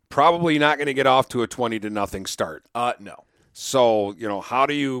 probably not going to get off to a 20-0 start. No. So, how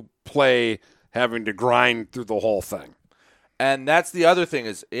do you play having to grind through the whole thing? And that's the other thing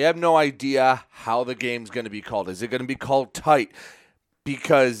is you have no idea how the game's going to be called. Is it going to be called tight?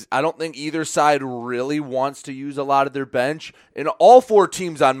 Because I don't think either side really wants to use a lot of their bench. And all four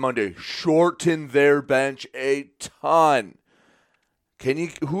teams on Monday shortened their bench a ton.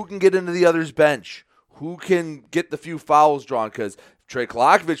 Who can get into the other's bench? Who can get the few fouls drawn? Because if Trey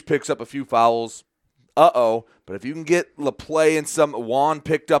Kolakovich picks up a few fouls, but if you can get LaPlay and Juan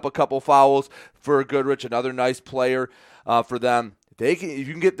picked up a couple fouls for Goodrich, another nice player for them. If you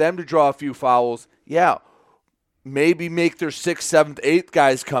can get them to draw a few fouls, maybe make their 6th, 7th, 8th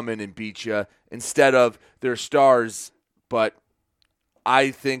guys come in and beat you instead of their stars. But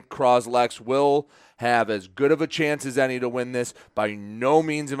I think Cros-Lex will have as good of a chance as any to win this. By no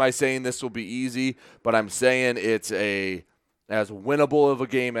means am I saying this will be easy, but I'm saying it's as winnable of a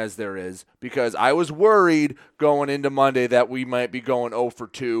game as there is, because I was worried going into Monday that we might be going 0 for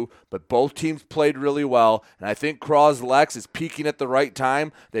 2, but both teams played really well, and I think Cros-Lex is peaking at the right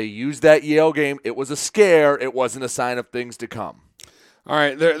time. They used that Yale game. It was a scare. It wasn't a sign of things to come. All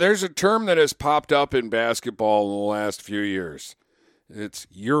right, there's a term that has popped up in basketball in the last few years. It's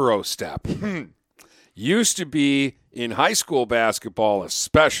Eurostep. Used to be in high school basketball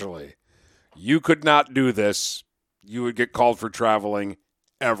especially, you could not do this. You would get called for traveling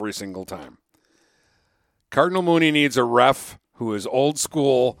every single time. Cardinal Mooney needs a ref who is old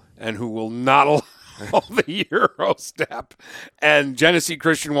school and who will not allow the Eurostep. And Genesee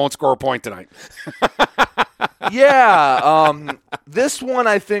Christian won't score a point tonight. This one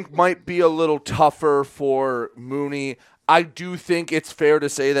I think might be a little tougher for Mooney. I do think it's fair to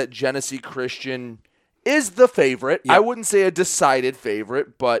say that Genesee Christian is the favorite. Yep. I wouldn't say a decided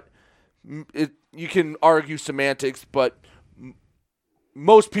favorite, but you can argue semantics, but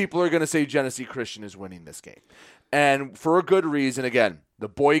most people are going to say Genesee Christian is winning this game. And for a good reason. Again, the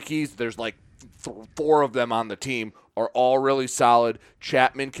Boykies, there's like 4 of them on the team, are all really solid.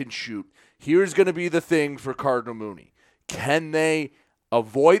 Chapman can shoot. Here's going to be the thing for Cardinal Mooney. Can they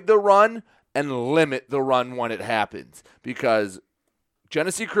avoid the run and limit the run when it happens? Because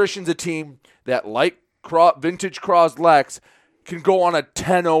Genesee Christian's a team that, like vintage Cros-Lex, can go on a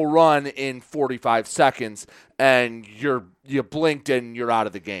 10-0 run in 45 seconds, and you blinked and you're out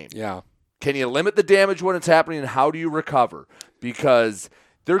of the game. Yeah. Can you limit the damage when it's happening, and how do you recover? Because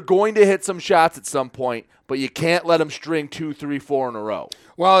they're going to hit some shots at some point, but you can't let them string 2, 3, 4 in a row.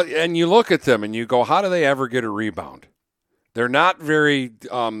 Well, and you look at them and you go, how do they ever get a rebound? They're not very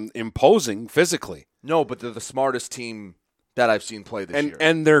imposing physically. No, but they're the smartest team that I've seen play this year.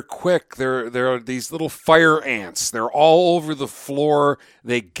 And they're quick. They're these little fire ants. They're all over the floor.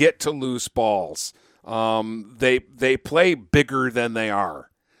 They get to loose balls. They play bigger than they are.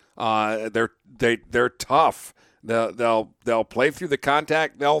 They're tough. They'll play through the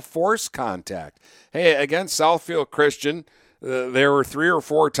contact. They'll force contact. Hey, against Southfield Christian, there were 3 or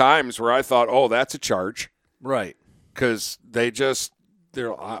 4 times where I thought, oh, that's a charge. Right. Because they're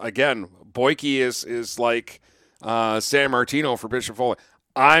again, Boyke is like San Martino for Bishop Foley.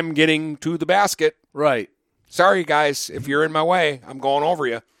 I'm getting to the basket. Right. Sorry, guys, if you're in my way, I'm going over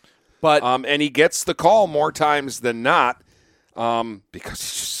you. But and he gets the call more times than not because he's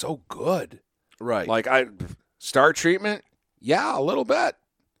just so good. Right. Like star treatment, yeah, a little bit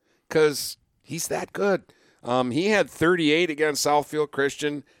because he's that good. He had 38 against Southfield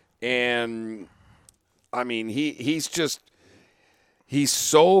Christian, and I mean he's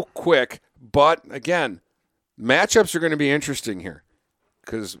so quick. But again, matchups are going to be interesting here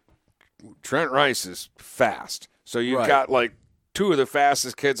because Trent Rice is fast. So you've got like 2 of the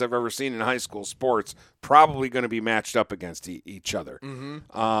fastest kids I've ever seen in high school sports probably going to be matched up against each other.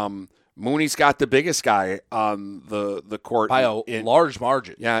 Mm-hmm. Mooney's got the biggest guy on the court. By a large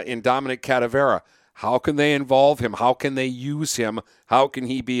margin. Yeah, in Dominic Cadavera. How can they involve him? How can they use him? How can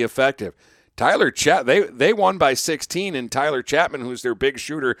he be effective? Tyler they won by 16, and Tyler Chapman, who's their big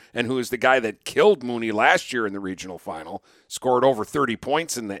shooter and who is the guy that killed Mooney last year in the regional final, scored over 30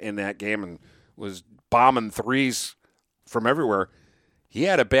 points in that game and was bombing threes from everywhere. He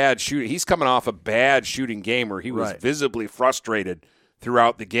had a bad shoot. He's coming off a bad shooting game where he was visibly frustrated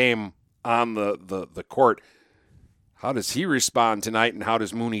throughout the game on the court. How does he respond tonight, and how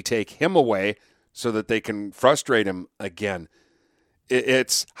does Mooney take him away so that they can frustrate him again?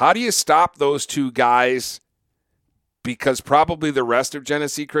 It's how do you stop those 2 guys, because probably the rest of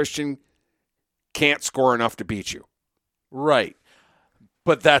Genesee Christian can't score enough to beat you. Right.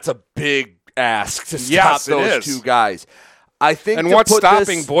 But that's a big ask to stop those 2 guys. I think. And what's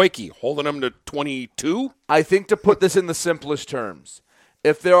stopping Boyke? Holding him to 22? I think, to put this in the simplest terms,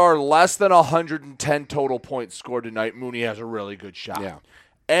 if there are less than 110 total points scored tonight, Mooney has a really good shot. Yeah.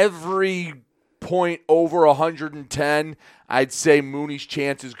 Every point over 110, I'd say Mooney's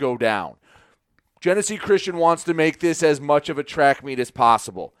chances go down. Genesee Christian wants to make this as much of a track meet as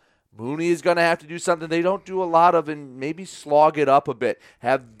possible. Mooney is going to have to do something they don't do a lot of and maybe slog it up a bit.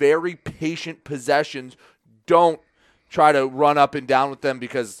 Have very patient possessions. Don't try to run up and down with them,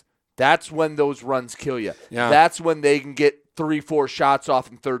 because that's when those runs kill you. Yeah. That's when they can get 3-4 shots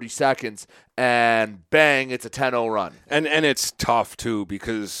off in 30 seconds, and bang, it's a 10-0 run. And it's tough, too,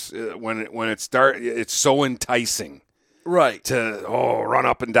 because when it starts, it's so enticing. Right. To run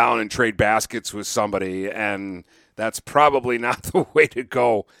up and down and trade baskets with somebody, and that's probably not the way to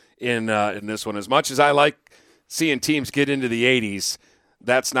go in this one. As much as I like seeing teams get into the 80s,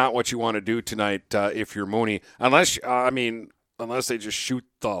 that's not what you want to do tonight if you're Mooney. Unless they just shoot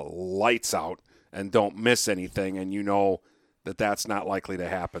the lights out and don't miss anything, and you know that's not likely to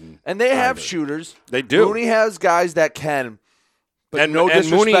happen. And they have either. Shooters. They do. Mooney has guys that can, but no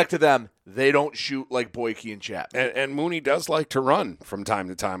disrespect to them, they don't shoot like Boyke and Chapman. And Mooney does like to run from time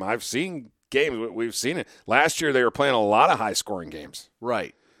to time. I've seen games. We've seen it. Last year they were playing a lot of high-scoring games.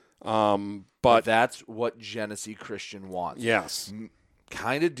 Right. But that's what Genesee Christian wants. Yes.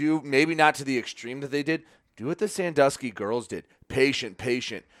 Kind of do, maybe not to the extreme that they did, do what the Sandusky girls did. Patient.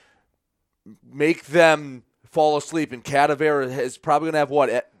 Make them fall asleep, and Cadavera is probably going to have,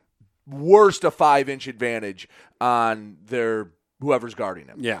 at worst, a 5-inch advantage on their whoever's guarding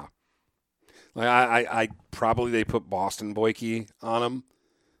him. Yeah. Like I probably they put Boston Boyke on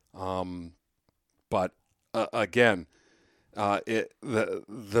him. But again,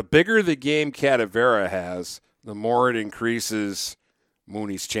 the bigger the game Cadavera has, the more it increases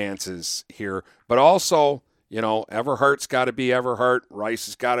Mooney's chances here. But also, Everhart's got to be Everhart. Rice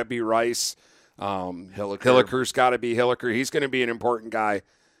has got to be Rice. Hilliker's got to be Hilliker. He's going to be an important guy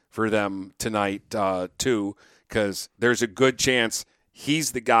for them tonight, too, because there's a good chance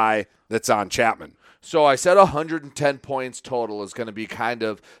he's the guy that's on Chapman. So I said 110 points total is going to be kind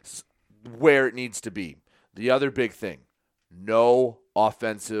of where it needs to be. The other big thing, no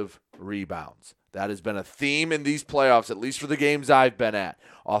offensive rebounds. That has been a theme in these playoffs, at least for the games I've been at.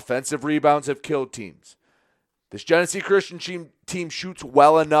 Offensive rebounds have killed teams. This Genesee Christian team shoots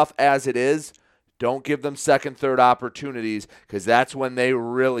well enough as it is. Don't give them second, third opportunities, because that's when they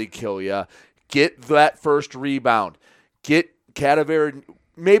really kill you. Get that first rebound. Get Cadavera,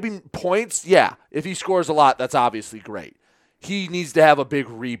 maybe points. Yeah, if he scores a lot, that's obviously great. He needs to have a big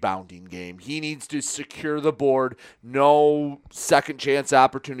rebounding game. He needs to secure the board. No second chance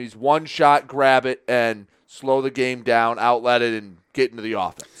opportunities. One shot, grab it, and slow the game down, outlet it, and get into the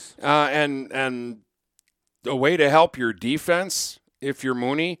offense. And a way to help your defense, if you're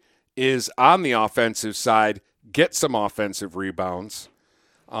Mooney, is on the offensive side, get some offensive rebounds.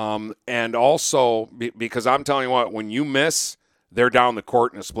 And also, because I'm telling you what, when you miss, they're down the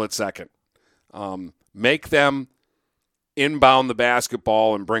court in a split second. Make them inbound the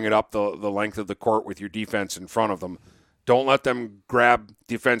basketball and bring it up the length of the court with your defense in front of them. Don't let them grab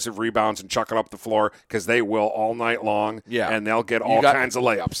defensive rebounds and chuck it up the floor, because they will all night long, and they'll get all kinds of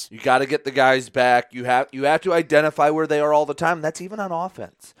layups. You got to get the guys back. You have to identify where they are all the time. That's even on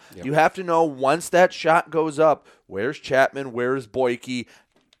offense. Yep. You have to know once that shot goes up, where's Chapman, where's Boyke.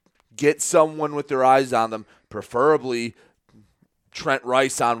 Get someone with their eyes on them, preferably Trent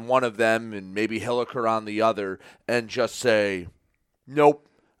Rice on one of them and maybe Hilliker on the other, and just say, nope,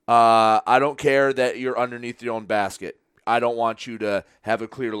 I don't care that you're underneath your own basket. I don't want you to have a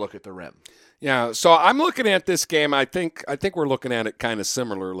clear look at the rim. Yeah, so I'm looking at this game. I think we're looking at it kind of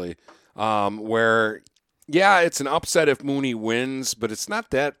similarly, where, it's an upset if Mooney wins, but it's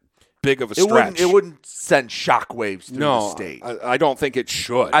not that big of a stretch. It wouldn't send shockwaves through the state. I don't think it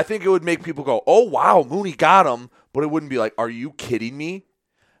should. I think it would make people go, oh, wow, Mooney got him, but it wouldn't be like, are you kidding me?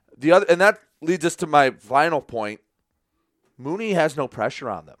 And that leads us to my final point. Mooney has no pressure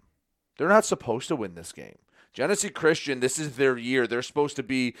on them. They're not supposed to win this game. Genesee Christian, this is their year. They're supposed to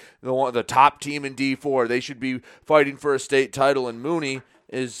be the top team in D4. They should be fighting for a state title, and Mooney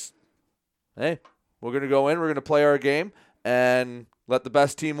is, hey, we're going to go in, we're going to play our game, and let the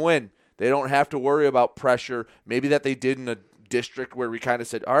best team win. They don't have to worry about pressure. Maybe that they did in a district where we kind of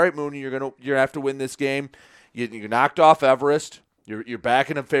said, all right, Mooney, you're going to have to win this game. You knocked off Everest. You're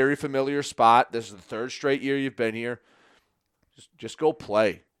back in a very familiar spot. This is the third straight year you've been here. Just go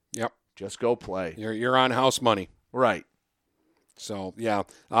play. Yep. Just go play. You're on house money. Right. So,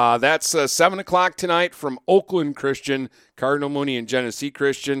 that's 7 o'clock tonight from Oakland Christian, Cardinal Mooney and Genesee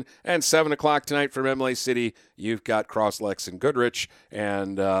Christian, and 7 o'clock tonight from MLA City. You've got Cros-Lex and Goodrich,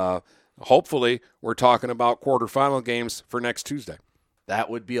 and hopefully we're talking about quarterfinal games for next Tuesday. That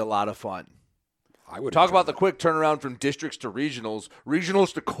would be a lot of fun. I would talk about the quick turnaround from districts to regionals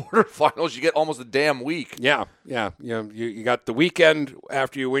to quarterfinals. You get almost a damn week. Yeah. You got the weekend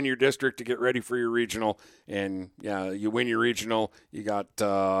after you win your district to get ready for your regional, and you win your regional. You got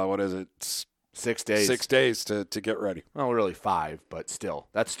 6 days. 6 days to get ready. Well, really 5, but still,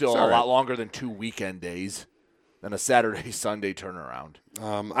 that's still a lot longer than 2 weekend days than a Saturday Sunday turnaround.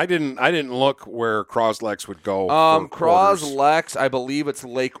 I didn't look where Cros-Lex would go. Cros-Lex, I believe it's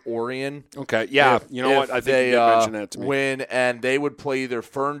Lake Orion. Okay, yeah. You know what? I think you did mention that to me. Win, and they would play either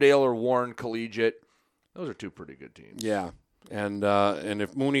Ferndale or Warren Collegiate. Those are 2 pretty good teams. Yeah, and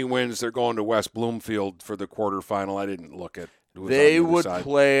if Mooney wins, they're going to West Bloomfield for the quarterfinal. I didn't look at. They would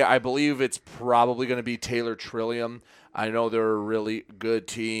play. I believe it's probably going to be Taylor Trillium. I know they're a really good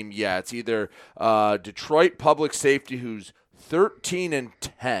team. Yeah, it's either Detroit Public Safety, who's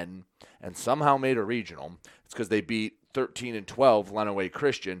 13-10 and somehow made a regional. It's because they beat 13-12 Lenawee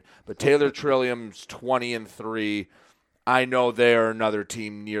Christian. But Taylor Trillium's 20-3. I know they're another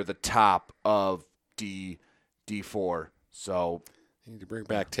team near the top of D4. So you need to bring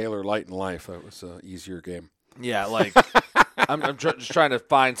back Taylor Light in Life. That was an easier game. Yeah, like I'm just trying to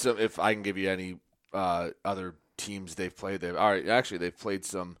find some. If I can give you any other teams they've played. They've played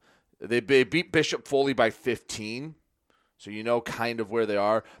some. They beat Bishop Foley by 15, so you know kind of where they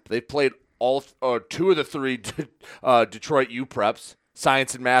are. But they've played all 2 of the 3 Detroit U-Preps,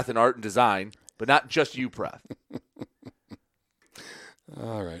 Science and Math and Art and Design, but not just U-Prep.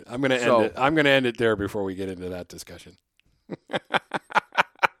 All right, I'm going to end it. I'm going to end it there before we get into that discussion.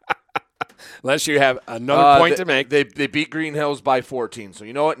 Unless you have another point to make. They beat Green Hills by 14. So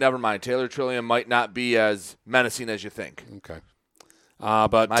you know what? Never mind. Taylor Trillium might not be as menacing as you think. Okay.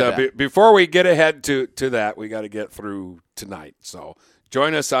 But before we get ahead to that, we got to get through tonight. So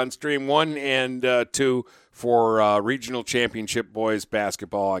join us on Stream 1 and 2 for Regional Championship Boys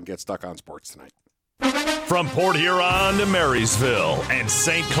Basketball on Get Stuck on Sports tonight. From Port Huron to Marysville and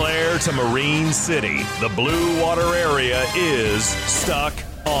St. Clair to Marine City, the Blue Water area is Stuck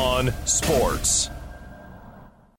on Sports.